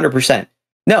 100%.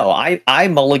 No, I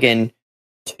mulligan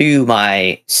to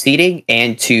my seeding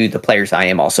and to the players I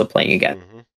am also playing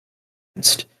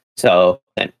against. So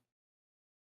then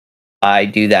I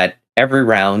do that every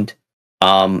round.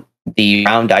 The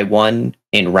round I won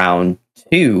in round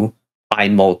 2, I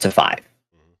mulled to 5.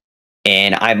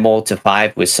 And I mulled to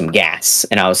 5 with some gas.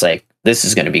 And I was like, this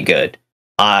is going to be good.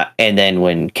 And then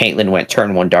when Caitlin went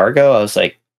turn 1 Dargo, I was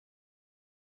like,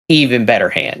 even better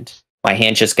hand. My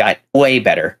hand just got way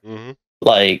better.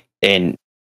 Like, and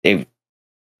it,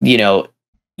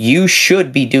 you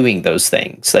should be doing those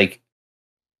things. Like,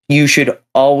 you should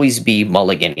always be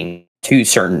mulliganing to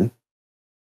certain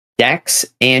decks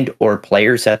and or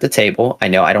players at the table. I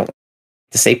know I don't like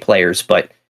to say players,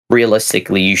 but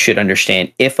realistically, you should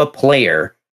understand, if a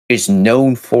player is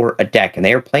known for a deck and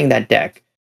they are playing that deck,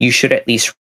 you should at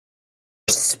least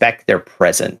respect their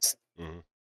presence.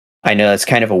 I know that's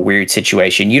kind of a weird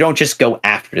situation. You don't just go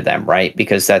after them, right?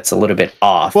 Because that's a little bit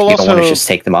off. Well, you don't want to just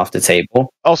take them off the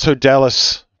table. Also,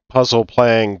 Dallas Puzzle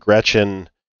playing Gretchen,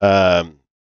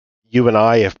 you and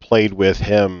I have played with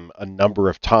him a number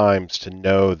of times to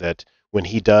know that when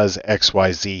he does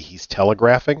XYZ, he's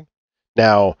telegraphing.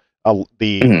 Now,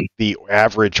 the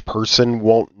average person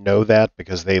won't know that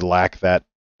because they lack that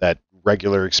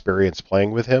regular experience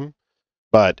playing with him.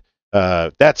 But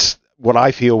that's what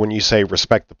I feel when you say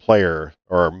respect the player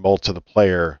or mull to the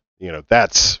player.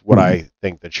 That's what I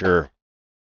think that you're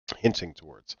hinting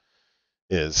towards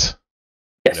is,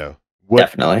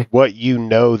 definitely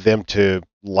what them to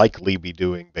likely be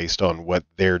doing based on what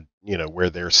they're, where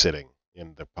they're sitting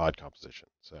in the pod composition.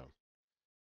 So,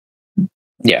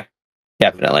 yeah,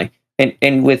 definitely.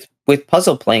 And with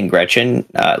Puzzle playing Gretchen,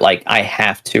 like, I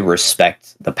have to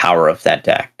respect the power of that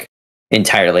deck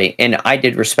entirely. And I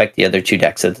did respect the other 2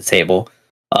 decks at the table.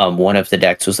 One of the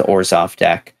decks was the Orzhov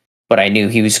deck, but I knew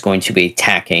he was going to be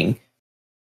attacking.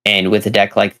 And with a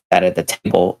deck like that at the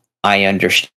table, I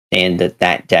understand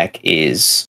that deck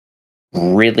is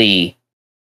really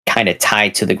kind of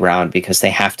tied to the ground because they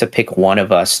have to pick one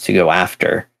of us to go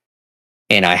after.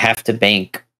 And I have to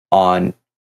bank on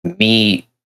me,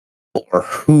 or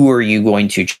who are you going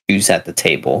to choose at the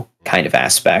table kind of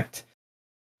aspect.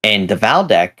 And the Val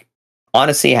deck,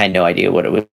 honestly, I had no idea what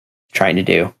it was trying to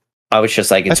do. I was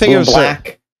just like, it's blue and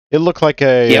black. It looked like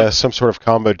some sort of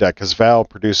combo deck, because Val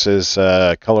produces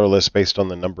colorless based on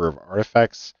the number of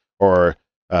artifacts, or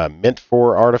meant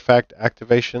for artifact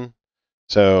activation.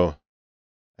 So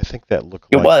I think that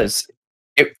looked like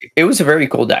it was a very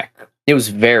cool deck. It was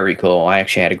very cool. I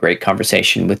actually had a great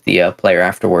conversation with the player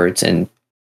afterwards, and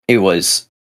it was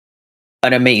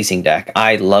an amazing deck.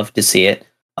 I love to see it.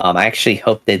 I actually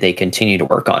hope that they continue to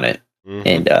work on it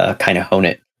and kind of hone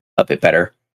it a bit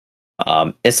better.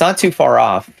 It's not too far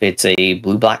off. It's a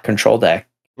blue-black control deck,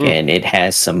 and it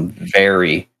has some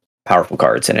very powerful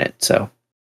cards in it. So,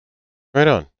 right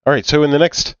on. All right. So in the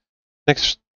next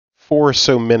 4 or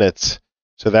so minutes,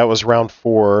 so that was round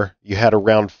 4. You had a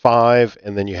round 5,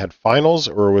 and then you had finals,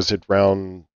 or was it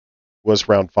round 5?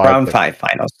 Round 5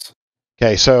 finals.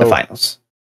 Okay, so the finals.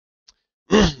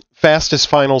 Fastest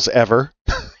finals ever.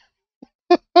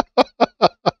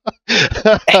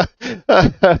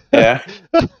 Yeah.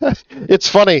 It's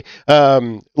funny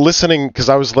listening, because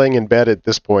I was laying in bed at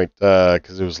this point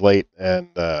because it was late, and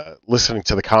listening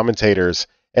to the commentators.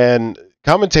 And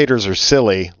commentators are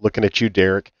silly. Looking at you,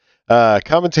 Derek.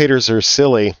 Commentators are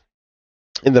silly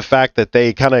in the fact that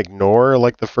they kind of ignore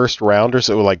like the first round, or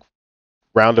so, like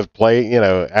round of play,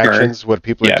 actions, what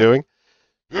people are doing,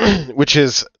 which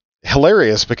is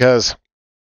hilarious, because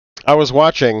I was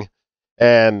watching,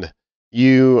 and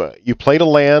you played a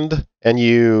land, and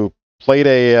you played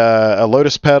a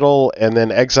Lotus Petal, and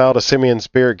then exiled a Simian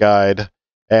Spirit Guide,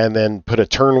 and then put a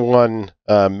turn 1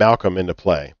 Malcolm into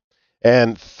play.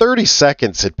 And 30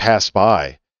 seconds had passed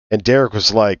by, and Derek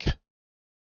was like,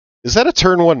 "Is that a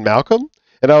turn 1 Malcolm?"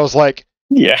 And I was like,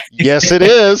 "Yeah, yes, it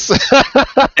is."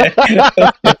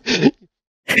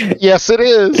 Yes, it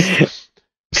is.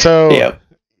 So,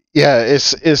 yeah,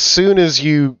 as soon as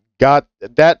you got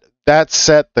that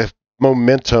set the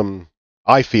momentum,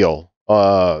 I feel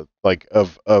like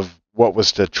of what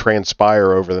was to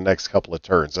transpire over the next couple of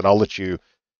turns, and I'll let you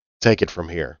take it from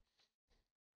here.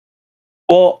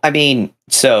 Well, I mean,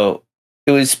 so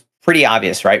it was pretty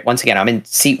obvious, right? Once again, I'm in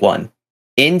seat 1.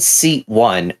 In seat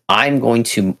 1, I'm going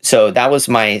to. So that was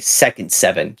my second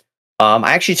 7.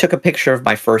 I actually took a picture of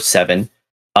my first 7.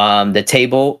 The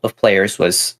table of players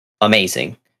was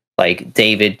amazing. Like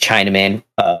David, Chinaman,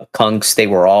 Kunks, they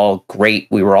were all great.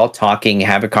 We were all talking,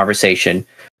 having a conversation.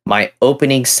 My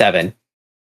opening 7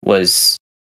 was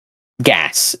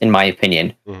gas, in my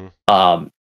opinion.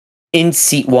 In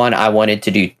seat 1, I wanted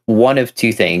to do one of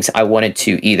two things. I wanted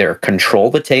to either control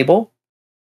the table,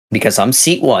 because I'm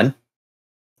seat 1,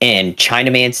 and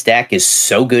Chinaman's deck is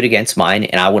so good against mine,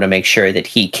 and I want to make sure that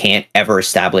he can't ever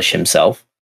establish himself.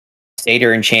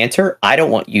 Satyr Enchanter, I don't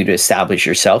want you to establish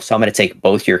yourself, so I'm going to take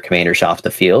both your commanders off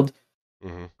the field.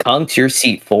 Kunks, you're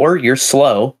seat 4, you're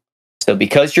slow. So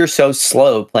because you're so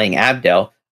slow playing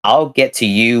Abdel, I'll get to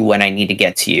you when I need to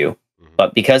get to you.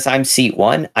 But because I'm seat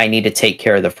 1, I need to take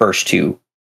care of the first 2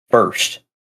 first.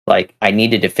 Like, I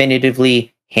need to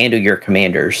definitively handle your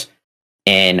commanders.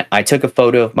 And I took a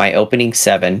photo of my opening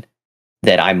 7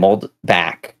 that I molded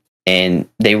back. And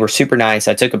they were super nice.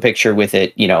 I took a picture with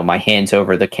it, my hands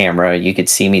over the camera. You could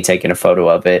see me taking a photo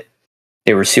of it.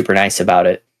 They were super nice about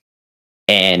it.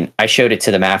 And I showed it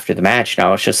to them after the match. And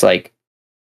I was just like,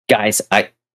 guys,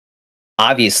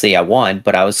 obviously I won,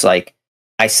 but I was like,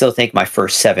 I still think my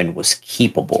first 7 was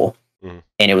keepable.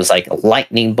 And it was like a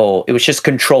lightning bolt. It was just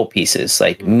control pieces,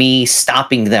 like me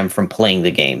stopping them from playing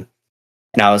the game.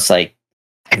 And I was like,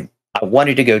 I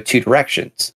wanted to go 2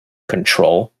 directions: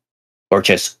 control, or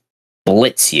just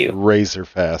blitz you. Razor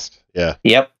fast. Yeah.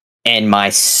 Yep. And my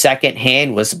second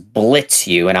hand was blitz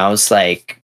you. And I was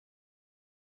like,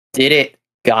 did it,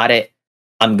 got it,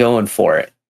 I'm going for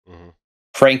it.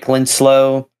 Franklin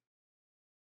slow,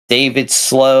 David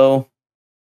slow.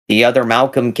 The other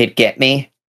Malcolm could get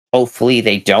me. Hopefully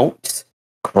they don't.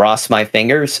 Cross my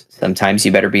fingers. Sometimes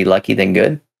you better be lucky than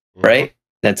good, right?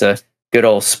 That's a good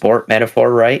old sport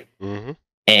metaphor, right?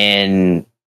 And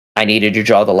I needed to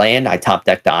draw the land. I top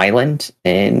decked the island,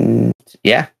 and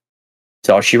yeah, that's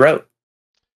all she wrote.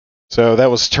 So that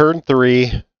was turn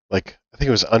 3. Like, I think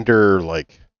it was under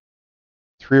like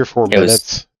 3 or 4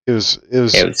 minutes. It was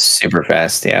super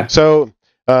fast. Yeah. So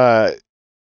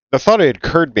the thought had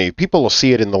occurred to me. People will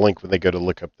see it in the link when they go to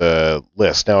look up the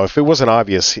list. Now, if it wasn't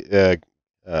obvious,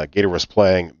 Gator was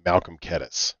playing Malcolm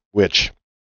Kedis, which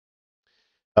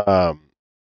I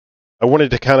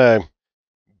wanted to kind of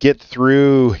get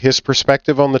through his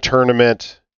perspective on the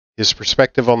tournament, his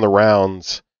perspective on the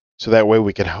rounds, so that way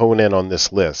we can hone in on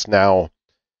this list. Now,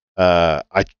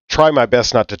 I try my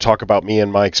best not to talk about me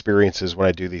and my experiences when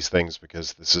I do these things,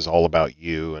 because this is all about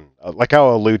you, and like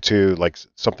I'll allude to like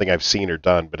something I've seen or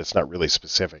done, but it's not really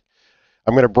specific.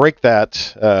 I'm going to break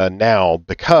that now,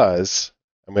 because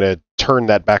I'm going to turn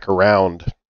that back around.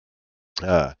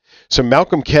 So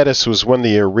Malcolm Kedis was one of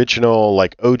the original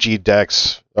like OG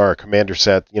decks or commander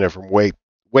set, from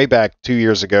way back 2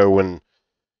 years ago, when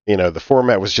the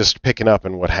format was just picking up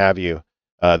and what have you.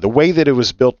 The way that it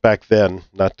was built back then,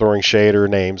 not throwing shade or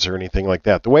names or anything like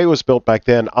that, the way it was built back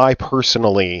then, I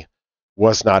personally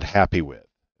was not happy with,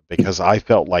 because I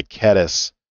felt like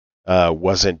Kedis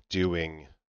wasn't doing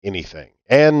anything.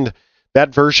 And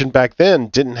that version back then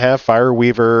didn't have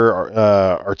Fireweaver,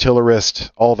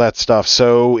 Artillerist, all that stuff.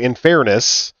 So in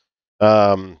fairness,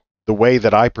 the way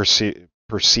that I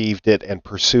perceived it and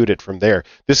pursued it from there,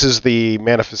 this is the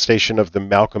manifestation of the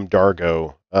Malcolm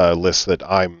Dargo list that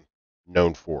I'm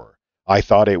known for. I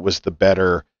thought it was the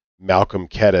better Malcolm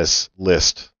Kedis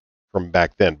list from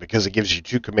back then, because it gives you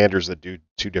two commanders that do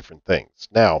two different things.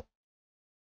 Now,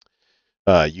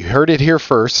 you heard it here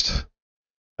first.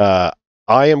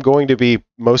 I am going to be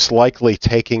most likely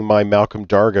taking my Malcolm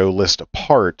Dargo list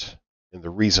apart, and the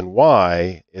reason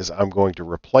why is I'm going to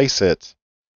replace it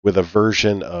with a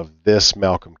version of this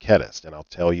Malcolm Kedis, and I'll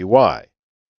tell you why.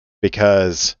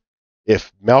 Because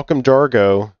if Malcolm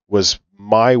Dargo was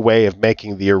my way of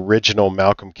making the original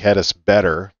Malcolm Kedis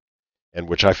better, and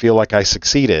which I feel like I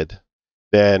succeeded,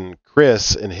 then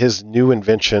Chris and his new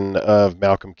invention of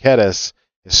Malcolm Kedis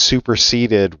has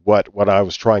superseded what I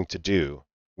was trying to do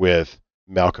with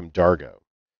Malcolm Dargo.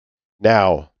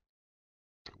 Now,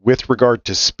 with regard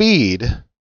to speed,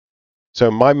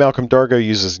 so my Malcolm Dargo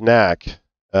uses Knack,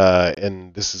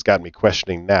 and this has got me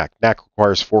questioning Knack. Knack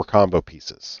requires 4 combo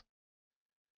pieces.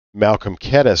 Malcolm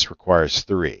Kedis requires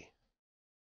 3.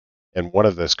 And one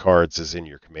of those cards is in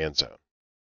your command zone.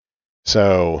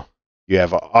 So you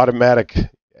have automatic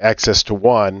access to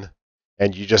 1,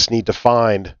 and you just need to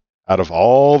find, out of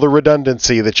all the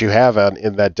redundancy that you have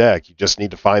in that deck, you just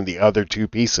need to find the other 2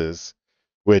 pieces,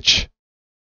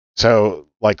 so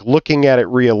like looking at it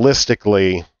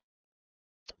realistically,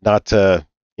 not to,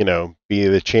 be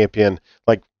the champion,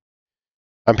 like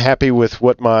I'm happy with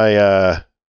what my,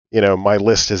 my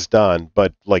list has done,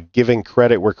 but like giving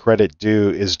credit where credit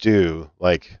is due,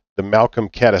 like the Malcolm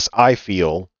Kedis, I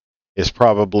feel, is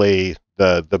probably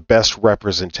the best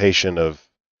representation of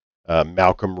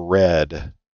Malcolm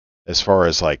Red, as far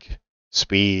as like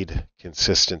speed,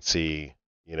 consistency,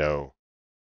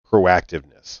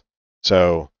 proactiveness.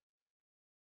 So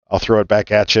I'll throw it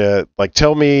back at you. Like,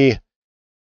 tell me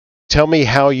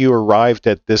how you arrived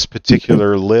at this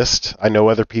particular list. I know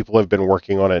other people have been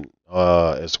working on it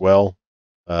as well.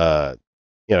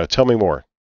 Tell me more.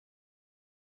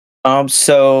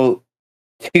 So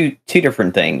two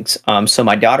different things. So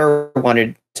my daughter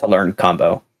wanted to learn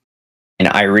combo, and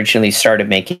I originally started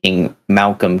making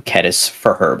Malcolm Kedis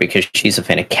for her because she's a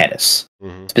fan of Kedis,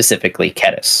 specifically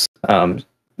Kedis.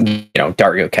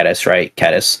 Dargo Kedis, right?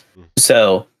 Kedis. Mm-hmm.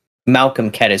 So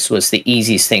Malcolm Kedis was the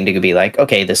easiest thing to be like,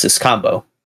 okay, this is combo.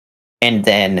 And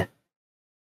then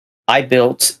I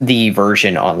built the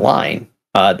version online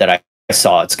that I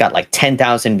saw. It's got like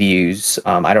 10,000 views.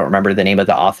 I don't remember the name of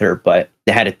the author, but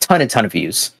it had a ton of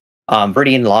views.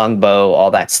 Viridian Longbow,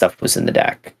 all that stuff was in the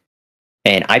deck.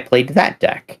 And I played that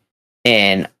deck.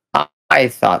 And I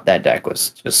thought that deck was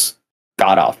just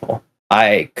god-awful.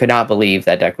 I could not believe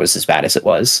that deck was as bad as it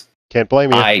was. Can't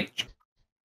blame you. I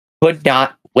could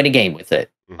not win a game with it.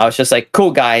 I was just like,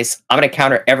 cool, guys, I'm going to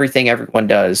counter everything everyone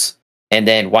does, and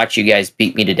then watch you guys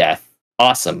beat me to death.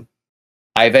 Awesome.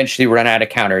 I eventually run out of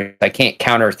counters. I can't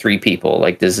counter 3 people.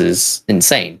 Like, this is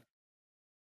insane.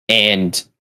 And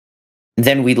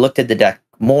then we looked at the deck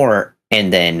more,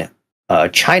 and then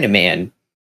Chinaman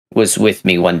was with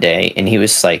me one day, and he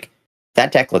was like,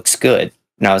 that deck looks good.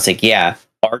 And I was like, yeah,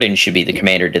 Arden should be the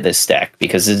commander to this deck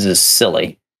because this is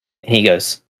silly. And he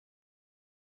goes,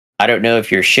 I don't know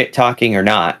if you're shit talking or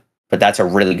not, but that's a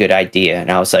really good idea.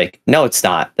 And I was like, no, it's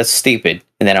not. That's stupid.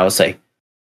 And then I was like,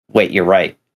 wait, you're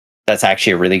right. That's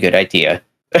actually a really good idea.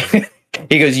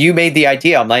 He goes, you made the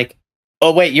idea. I'm like,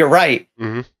 oh, wait, you're right.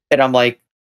 Mm-hmm. And I'm like,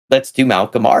 let's do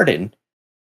Malcolm Arden.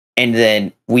 And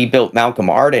then we built Malcolm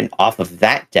Arden off of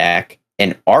that deck.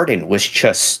 And Arden was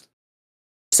just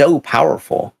so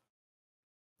powerful.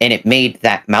 And it made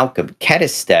that Malcolm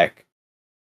Kedis deck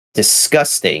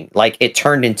disgusting. Like, it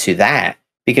turned into that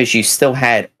because you still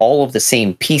had all of the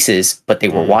same pieces, but they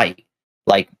were white.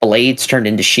 Like, blades turned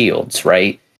into shields,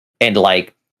 right? And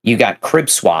like you got crib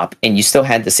swap and you still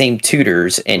had the same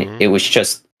tutors and it was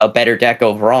just a better deck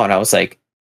overall. And I was like,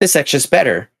 this deck's just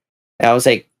better. And I was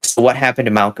like, so what happened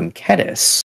to Malcolm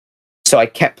Kedis? So I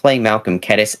kept playing Malcolm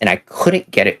Kedis and I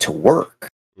couldn't get it to work.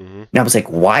 And I was like,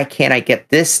 why can't I get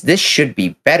this? This should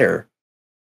be better.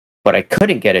 But I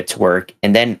couldn't get it to work.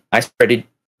 And then I started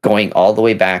going all the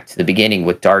way back to the beginning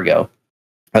with Dargo.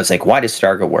 I was like, why does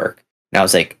Dargo work? And I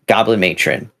was like, Goblin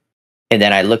Matron. And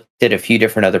then I looked at a few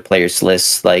different other players'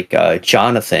 lists, like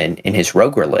Jonathan in his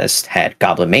Roguer list had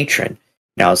Goblin Matron.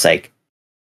 And I was like,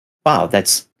 wow,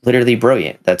 that's literally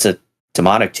brilliant. That's a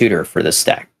demonic tutor for this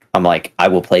deck. I'm like, I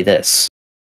will play this.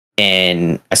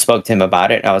 And I spoke to him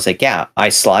about it. And I was like, yeah, I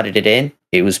slotted it in.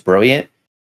 It was brilliant.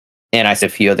 And I said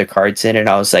a few other cards in it.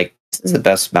 I was like, this is the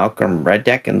best Malcolm Red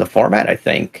deck in the format, I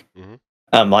think.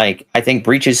 I'm like, I think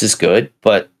Breaches is good,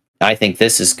 but I think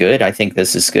this is good. I think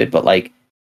this is good. But like,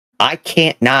 I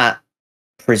can't not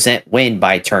present win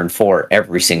by turn 4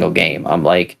 every single game. I'm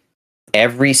like,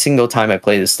 every single time I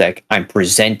play this deck, I'm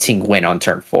presenting win on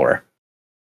turn 4.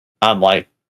 I'm like,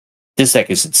 this deck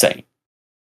is insane.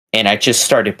 And I just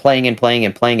started playing and playing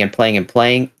and playing and playing and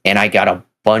playing, and I got a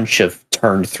bunch of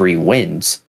turn 3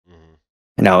 wins.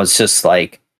 And I was just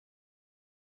like,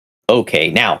 okay,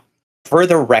 now, for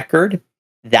the record,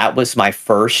 that was my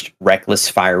first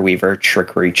Reckless Fireweaver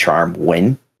Trickery Charm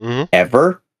win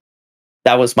ever.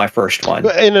 That was my first one.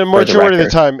 In a majority of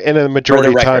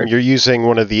the time, you're using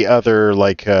one of the other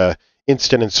like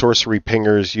instant and sorcery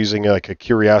pingers, using like a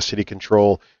curiosity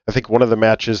control. I think one of the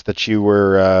matches that you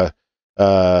were,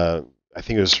 I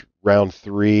think it was round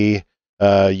 3.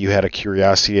 You had a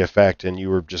curiosity effect, and you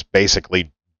were just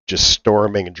basically just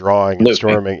storming and drawing and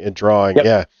storming and drawing. Yep.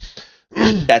 Yeah,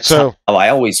 that's how I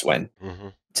always win.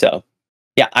 So,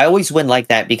 yeah, I always win like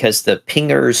that because the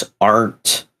pingers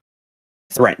aren't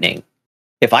threatening.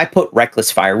 If I put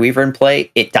Reckless Fireweaver in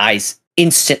play, it dies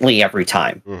instantly every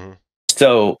time.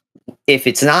 So if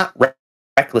it's not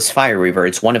Reckless Fireweaver,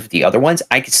 it's one of the other ones,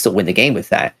 I can still win the game with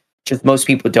that. Just most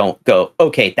people don't go,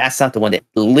 okay, that's not the one that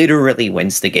literally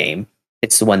wins the game.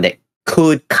 It's the one that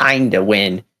could kind of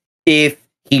win if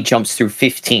he jumps through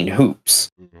 15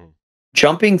 hoops.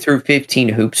 Jumping through 15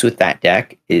 hoops with that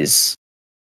deck is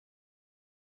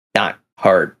not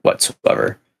hard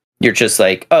whatsoever. You're just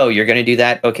like, oh, you're going to do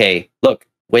that? Okay, look,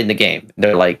 win the game.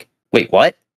 They're like, wait,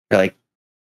 what? They're like,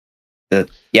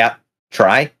 yeah,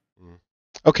 try.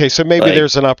 Okay, so maybe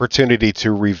there's an opportunity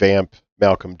to revamp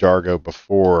Malcolm Dargo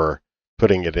before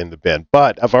putting it in the bin.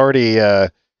 But I've already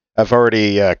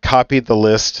copied the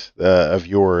list of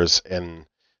yours, and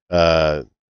I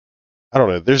don't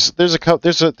know. There's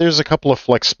a couple of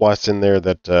flex spots in there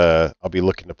that I'll be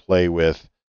looking to play with,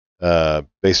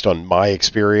 based on my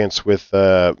experience with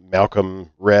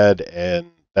Malcolm Red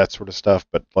and that sort of stuff.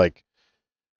 But like,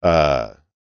 oh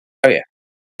yeah,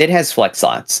 it has flex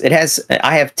slots.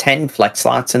 I have 10 flex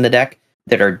slots in the deck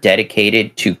that are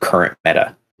dedicated to current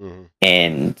meta,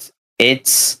 and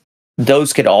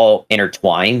those could all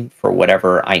intertwine for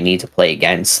whatever I need to play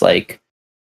against. Like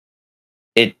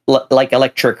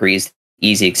Electrickery is the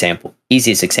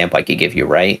easiest example I could give you,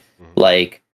 right?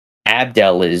 Like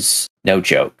Abdel is no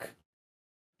joke,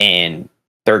 and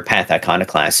Third Path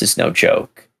Iconoclast is no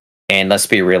joke. And let's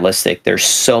be realistic, there's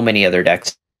so many other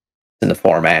decks in the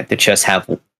format that just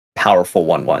have powerful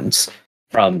 1/1s,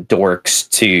 from dorks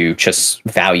to just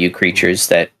value creatures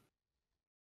that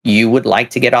you would like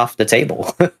to get off the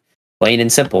table. Plain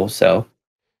and simple. So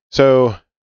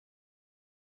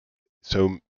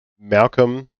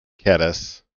Malcolm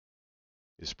Kedis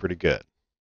is pretty good.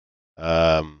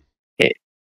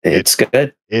 It's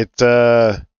good.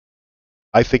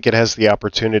 I think it has the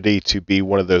opportunity to be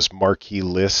one of those marquee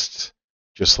lists,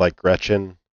 just like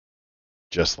Gretchen,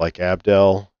 just like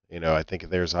Abdel. I think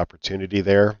there's opportunity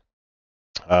there.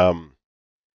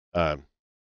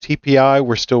 TPI,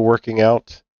 we're still working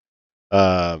out.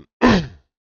 I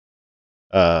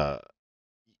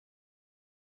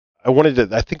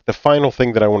think the final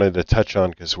thing that I wanted to touch on,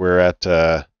 because we're at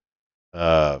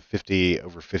over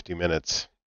 50 minutes,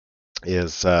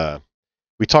 is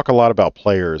we talk a lot about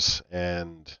players,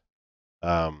 and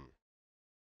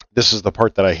this is the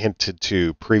part that I hinted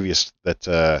to previous,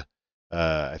 that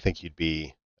I think you'd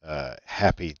be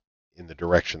happy in the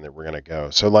direction that we're going to go.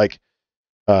 So like,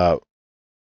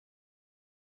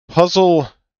 Puzzle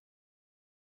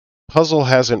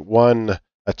hasn't won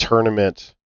a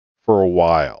tournament for a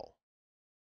while.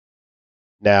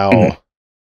 Now,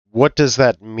 what does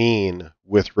that mean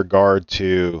with regard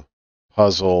to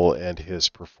Puzzle and his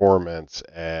performance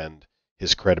and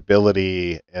his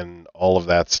credibility and all of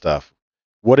that stuff?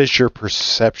 What is your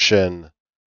perception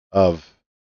of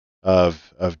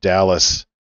Dallas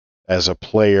as a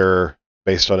player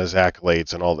based on his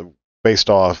accolades and all the based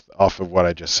off of what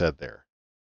I just said there.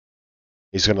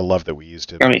 He's going to love that we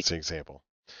used him as an example.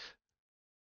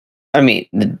 I mean,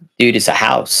 the dude is a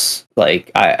house.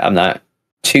 Like, I'm not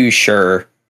too sure.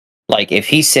 Like, if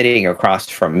he's sitting across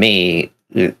from me,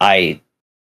 I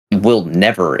will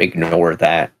never ignore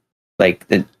that. Like,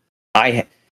 I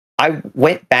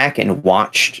went back and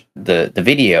watched the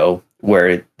video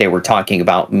where they were talking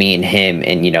about me and him,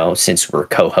 and since we're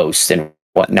co-hosts and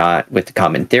whatnot with the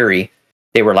Common Theory,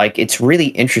 they were like, it's really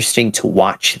interesting to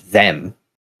watch them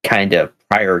kind of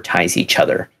prioritize each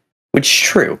other, which is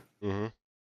true. Mm-hmm.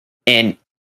 And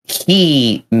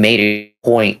he made a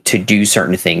point to do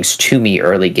certain things to me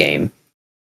early game,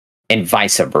 and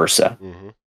vice versa. Mm-hmm.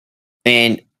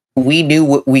 And we knew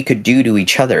what we could do to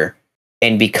each other.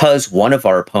 And because one of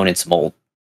our opponents mold,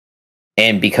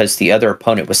 and because the other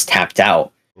opponent was tapped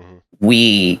out, mm-hmm.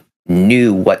 we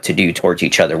knew what to do towards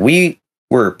each other. We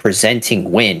were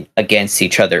presenting win against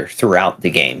each other throughout the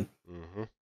game. Mm-hmm.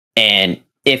 And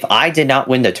if I did not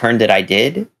win the turn that I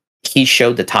did, he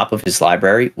showed the top of his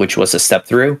library, which was a step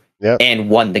through, and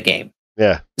won the game.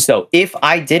 Yeah. So if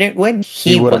I didn't win,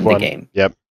 he won the game.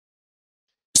 Yep.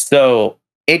 So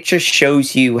it just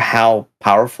shows you how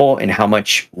powerful and how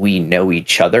much we know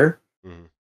each other. Mm-hmm.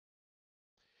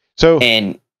 So,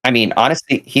 and I mean,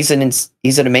 honestly, he's an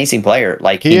amazing player.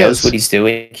 Like, he knows what he's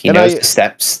doing. He knows the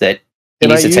steps that he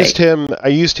needs to take. I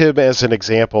used him as an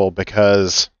example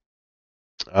because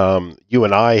you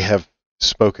and I have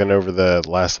spoken over the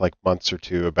last months or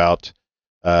two about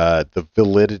the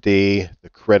validity, the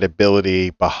credibility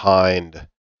behind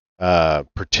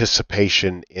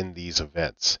participation in these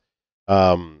events.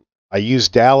 I use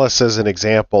Dallas as an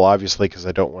example, obviously, because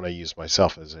I don't want to use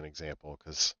myself as an example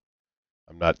because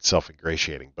I'm not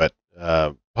self-ingratiating. But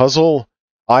Puzzle,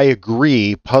 I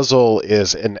agree. Puzzle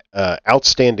is an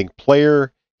outstanding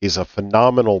player. He's a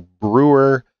phenomenal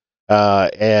brewer.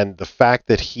 And the fact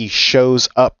that he shows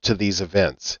up to these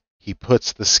events, he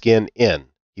puts the skin in,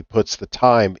 he puts the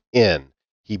time in,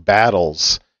 he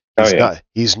battles.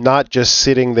 He's not just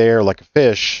sitting there like a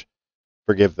fish,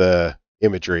 forgive the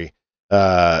imagery,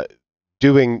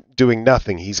 doing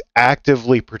nothing. He's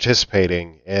actively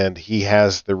participating, and he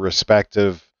has the respect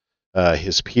of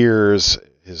his peers,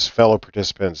 his fellow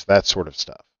participants, that sort of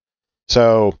stuff.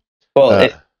 So, well,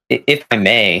 if I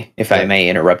may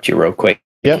interrupt you real quick.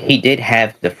 Yeah. He did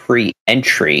have the free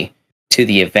entry to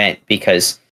the event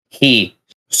because he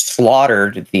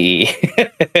slaughtered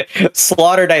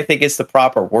slaughtered, I think is the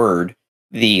proper word,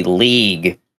 the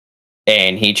league.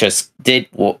 And he just did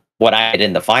what I did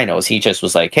in the finals. He just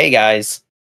was like, hey guys,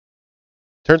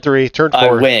 turn 3, turn 4.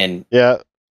 I win. Yeah.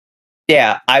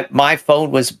 Yeah. My phone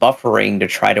was buffering to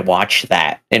try to watch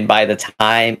that. And by the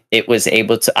time I was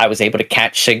able to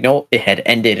catch signal, it had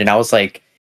ended. And I was like,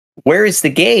 where is the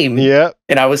game? Yeah.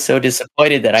 And I was so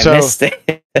disappointed that I missed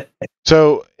it.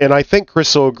 So, and I think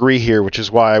Chris will agree here, which is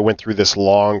why I went through this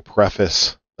long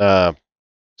preface.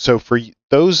 So for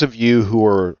those of you who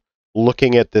are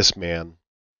looking at this man,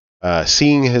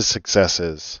 seeing his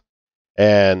successes,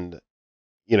 and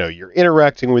you're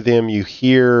interacting with him, you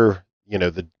hear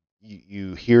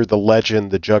you hear the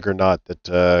legend, the juggernaut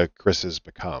that Chris has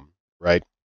become, right?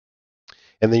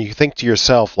 And then you think to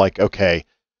yourself, like, okay,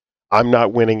 I'm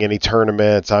not winning any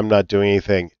tournaments, I'm not doing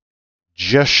anything.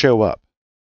 Just show up.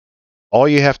 All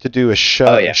you have to do is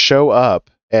show up,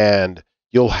 and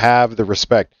you'll have the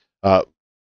respect.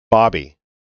 Bobby,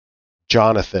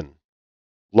 Jonathan,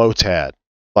 Lotad,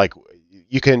 like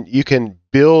you can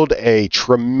build a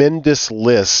tremendous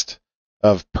list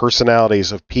of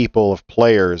personalities, of people, of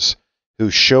players who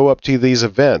show up to these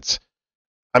events.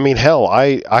 I mean, hell,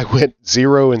 I went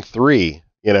 0-3.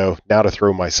 Now to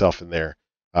throw myself in there.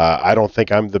 I don't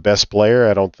think I'm the best player.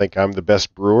 I don't think I'm the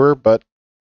best brewer, but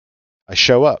I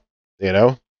show up.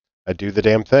 I do the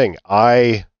damn thing.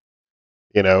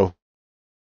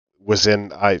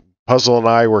 Puzzle and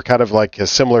I were kind of like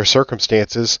similar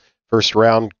circumstances. First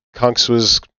round, Kunks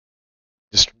was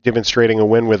just demonstrating a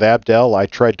win with Abdel. I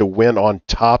tried to win on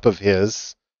top of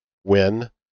his win,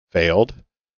 failed.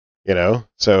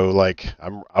 So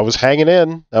I was hanging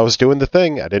in. I was doing the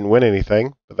thing. I didn't win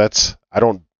anything, but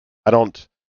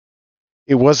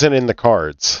it wasn't in the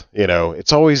cards.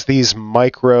 It's always these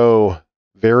micro,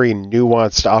 very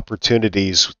nuanced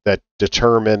opportunities that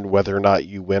determine whether or not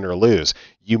you win or lose.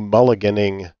 You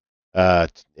mulliganing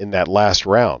in that last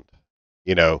round,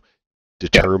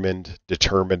 determined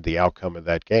the outcome of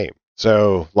that game.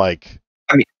 So, I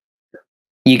mean,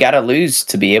 you got to lose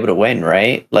to be able to win,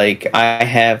 right? Like, I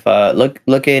have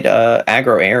look at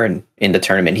Aggro Aaron in the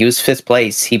tournament. He was 5th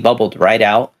place. He bubbled right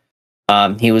out.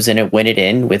 He was in a win it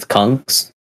in with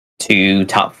Kunks to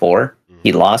top 4.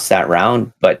 He lost that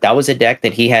round, but that was a deck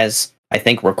that he has, I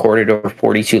think, recorded over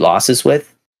 42 losses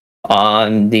with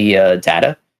on the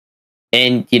data.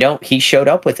 And, he showed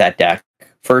up with that deck.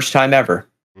 First time ever.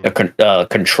 A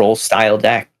control style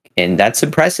deck. And that's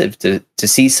impressive to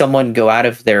see someone go out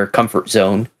of their comfort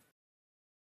zone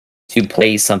to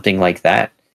play something like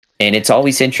that. And it's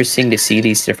always interesting to see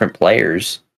these different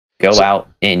players go out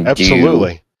and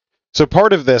absolutely. do so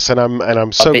part of this, and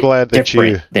I'm so glad that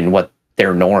you than what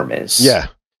their norm is. Yeah,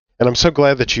 and I'm so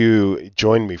glad that you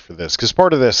joined me for this, because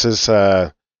part of this is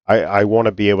I want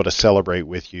to be able to celebrate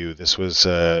with you. This was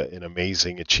an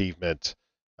amazing achievement.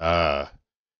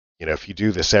 If you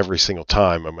do this every single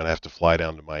time, I'm going to have to fly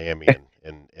down to Miami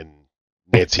and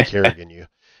Nancy Kerrigan you.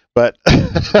 But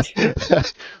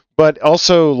but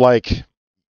also, like,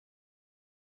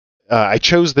 I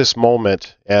chose this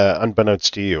moment,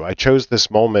 unbeknownst to you. I chose this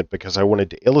moment because I wanted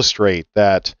to illustrate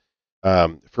that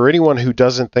for anyone who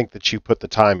doesn't think that you put the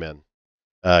time in,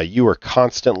 you are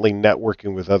constantly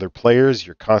networking with other players.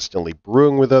 You're constantly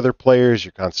brewing with other players.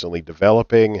 You're constantly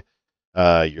developing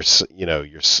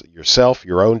yourself,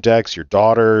 your own decks, your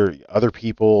daughter, other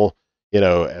people,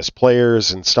 as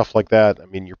players and stuff like that. I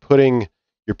mean, you're putting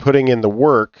in the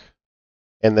work,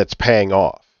 and that's paying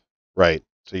off, right?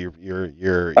 So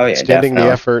you're extending the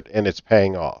effort, and it's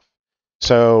paying off.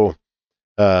 So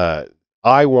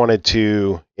I wanted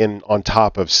to, on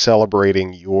top of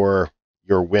celebrating your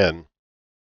win,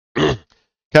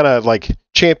 kind of like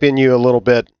champion you a little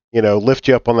bit, lift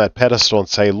you up on that pedestal and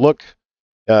say, look,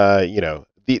 the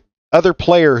other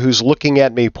player who's looking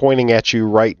at me, pointing at you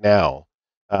right now.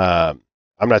 I'm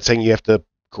not saying you have to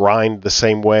grind the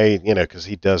same way,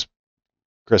 because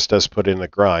Chris does put in a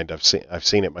grind. I've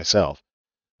seen it myself.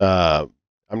 I'm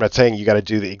not saying you got to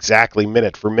do exactly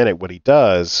minute for minute what he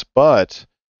does, but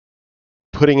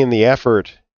putting in the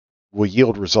effort will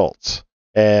yield results.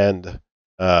 And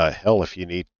hell, if you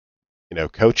need,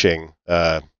 coaching,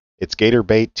 it's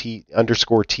Gatorbait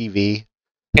 _TV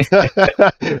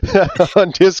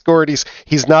on Discord.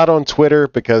 He's not on Twitter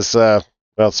because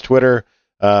it's Twitter.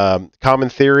 Common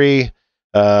Theory.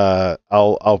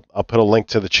 I'll put a link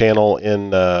to the channel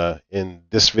in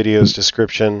this video's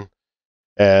description.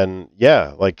 And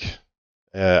yeah,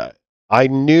 I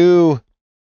knew.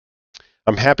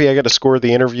 I'm happy I got to score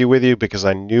the interview with you, because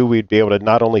I knew we'd be able to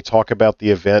not only talk about the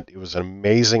event. It was an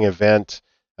amazing event.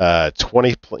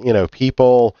 20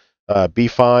 people. Be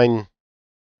fine.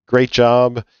 Great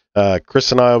job.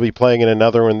 Chris and I will be playing in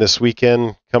another one this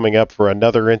weekend, coming up for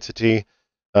another entity.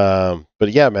 But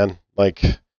yeah, man,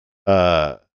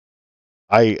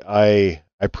 I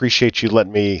appreciate you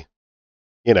letting me,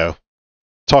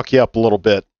 talk you up a little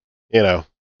bit.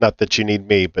 Not that you need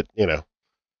me, but No,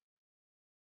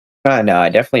 I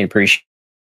definitely appreciate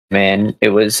it, man. It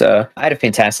was I had a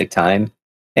fantastic time.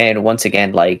 And once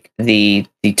again, the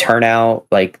turnout,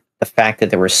 the fact that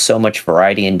there was so much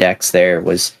variety in decks there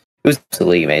was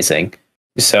absolutely amazing.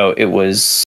 So it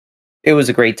was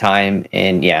a great time.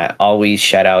 And yeah, always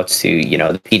shout outs to,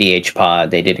 the PDH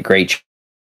pod. They did a great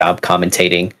job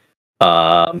commentating.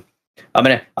 I'm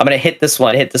gonna hit this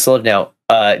little note.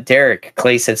 Derek,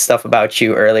 Clay said stuff about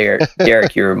you earlier.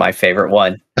 Derek, you were my favorite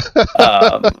one.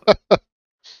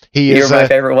 You're my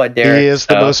favorite one, Derek. He is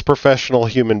the most professional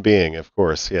human being, of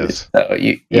course. Yes. So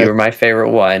you were my favorite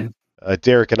one.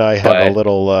 Derek and I have a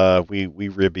little. We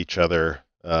rib each other.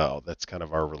 That's kind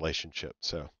of our relationship.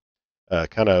 So,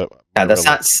 kind of. Yeah, that's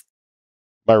not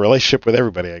my relationship with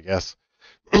everybody, I guess.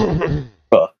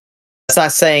 Well, that's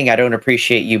not saying I don't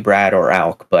appreciate you, Brad or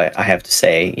Alk, but I have to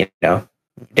say,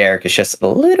 Derek is just a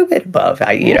little bit above.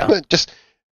 just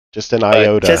an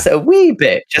iota, just a wee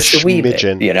bit, a wee bit.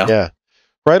 Yeah,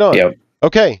 right on. Yep.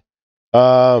 Okay,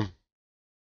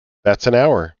 that's an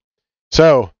hour.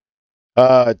 So,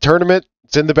 tournament,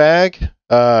 it's in the bag.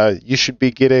 You should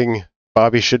be getting.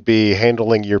 Bobby should be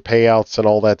handling your payouts and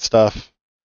all that stuff.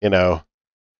 At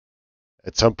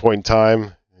some point in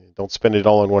time. Don't spend it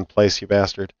all in one place, you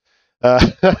bastard.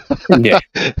 Yeah.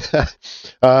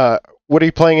 What are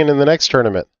you playing in the next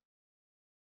tournament?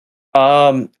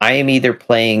 I am either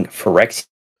playing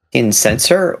Phyrexian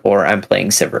Censor or I'm playing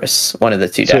Sivirus. One of the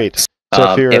two decks.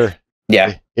 So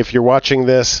if you're watching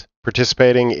this,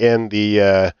 participating in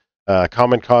the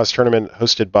Common Cause tournament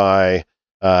hosted by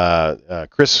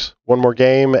Chris One More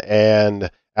Game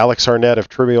and Alex Arnett of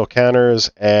Trivial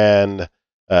Counters and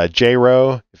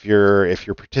J-Ro, if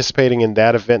you're participating in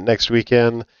that event next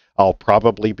weekend, I'll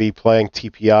probably be playing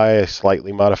TPI,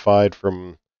 slightly modified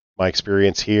from my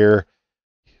experience here.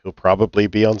 He'll probably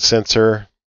be on Censor.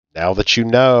 Now that you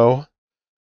know,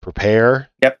 prepare.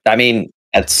 Yep. I mean,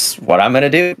 That's what I'm gonna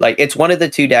do. Like, it's one of the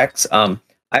two decks. I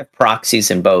have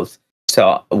proxies in both,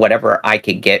 so whatever I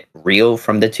could get real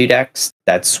from the two decks,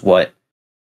 that's what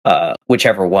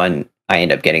whichever one I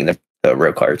end up getting the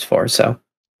real cards for. So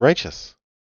Righteous.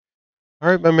 All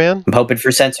right, my man. I'm hoping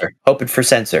for censor. Hoping for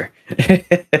censor.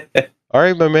 All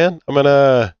right, my man. I'm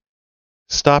gonna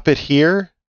stop it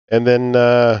here, and then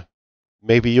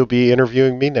maybe you'll be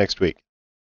interviewing me next week.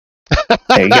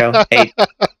 There you go.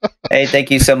 Hey, thank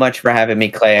you so much for having me,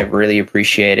 Clay. I really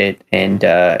appreciate it. And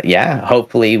yeah,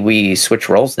 hopefully we switch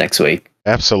roles next week.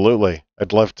 Absolutely.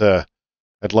 I'd love to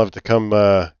come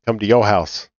to your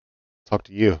house, talk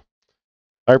to you.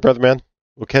 All right, brother man.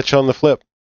 We'll catch you on the flip.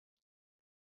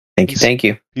 Thank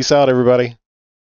you. Peace out, everybody.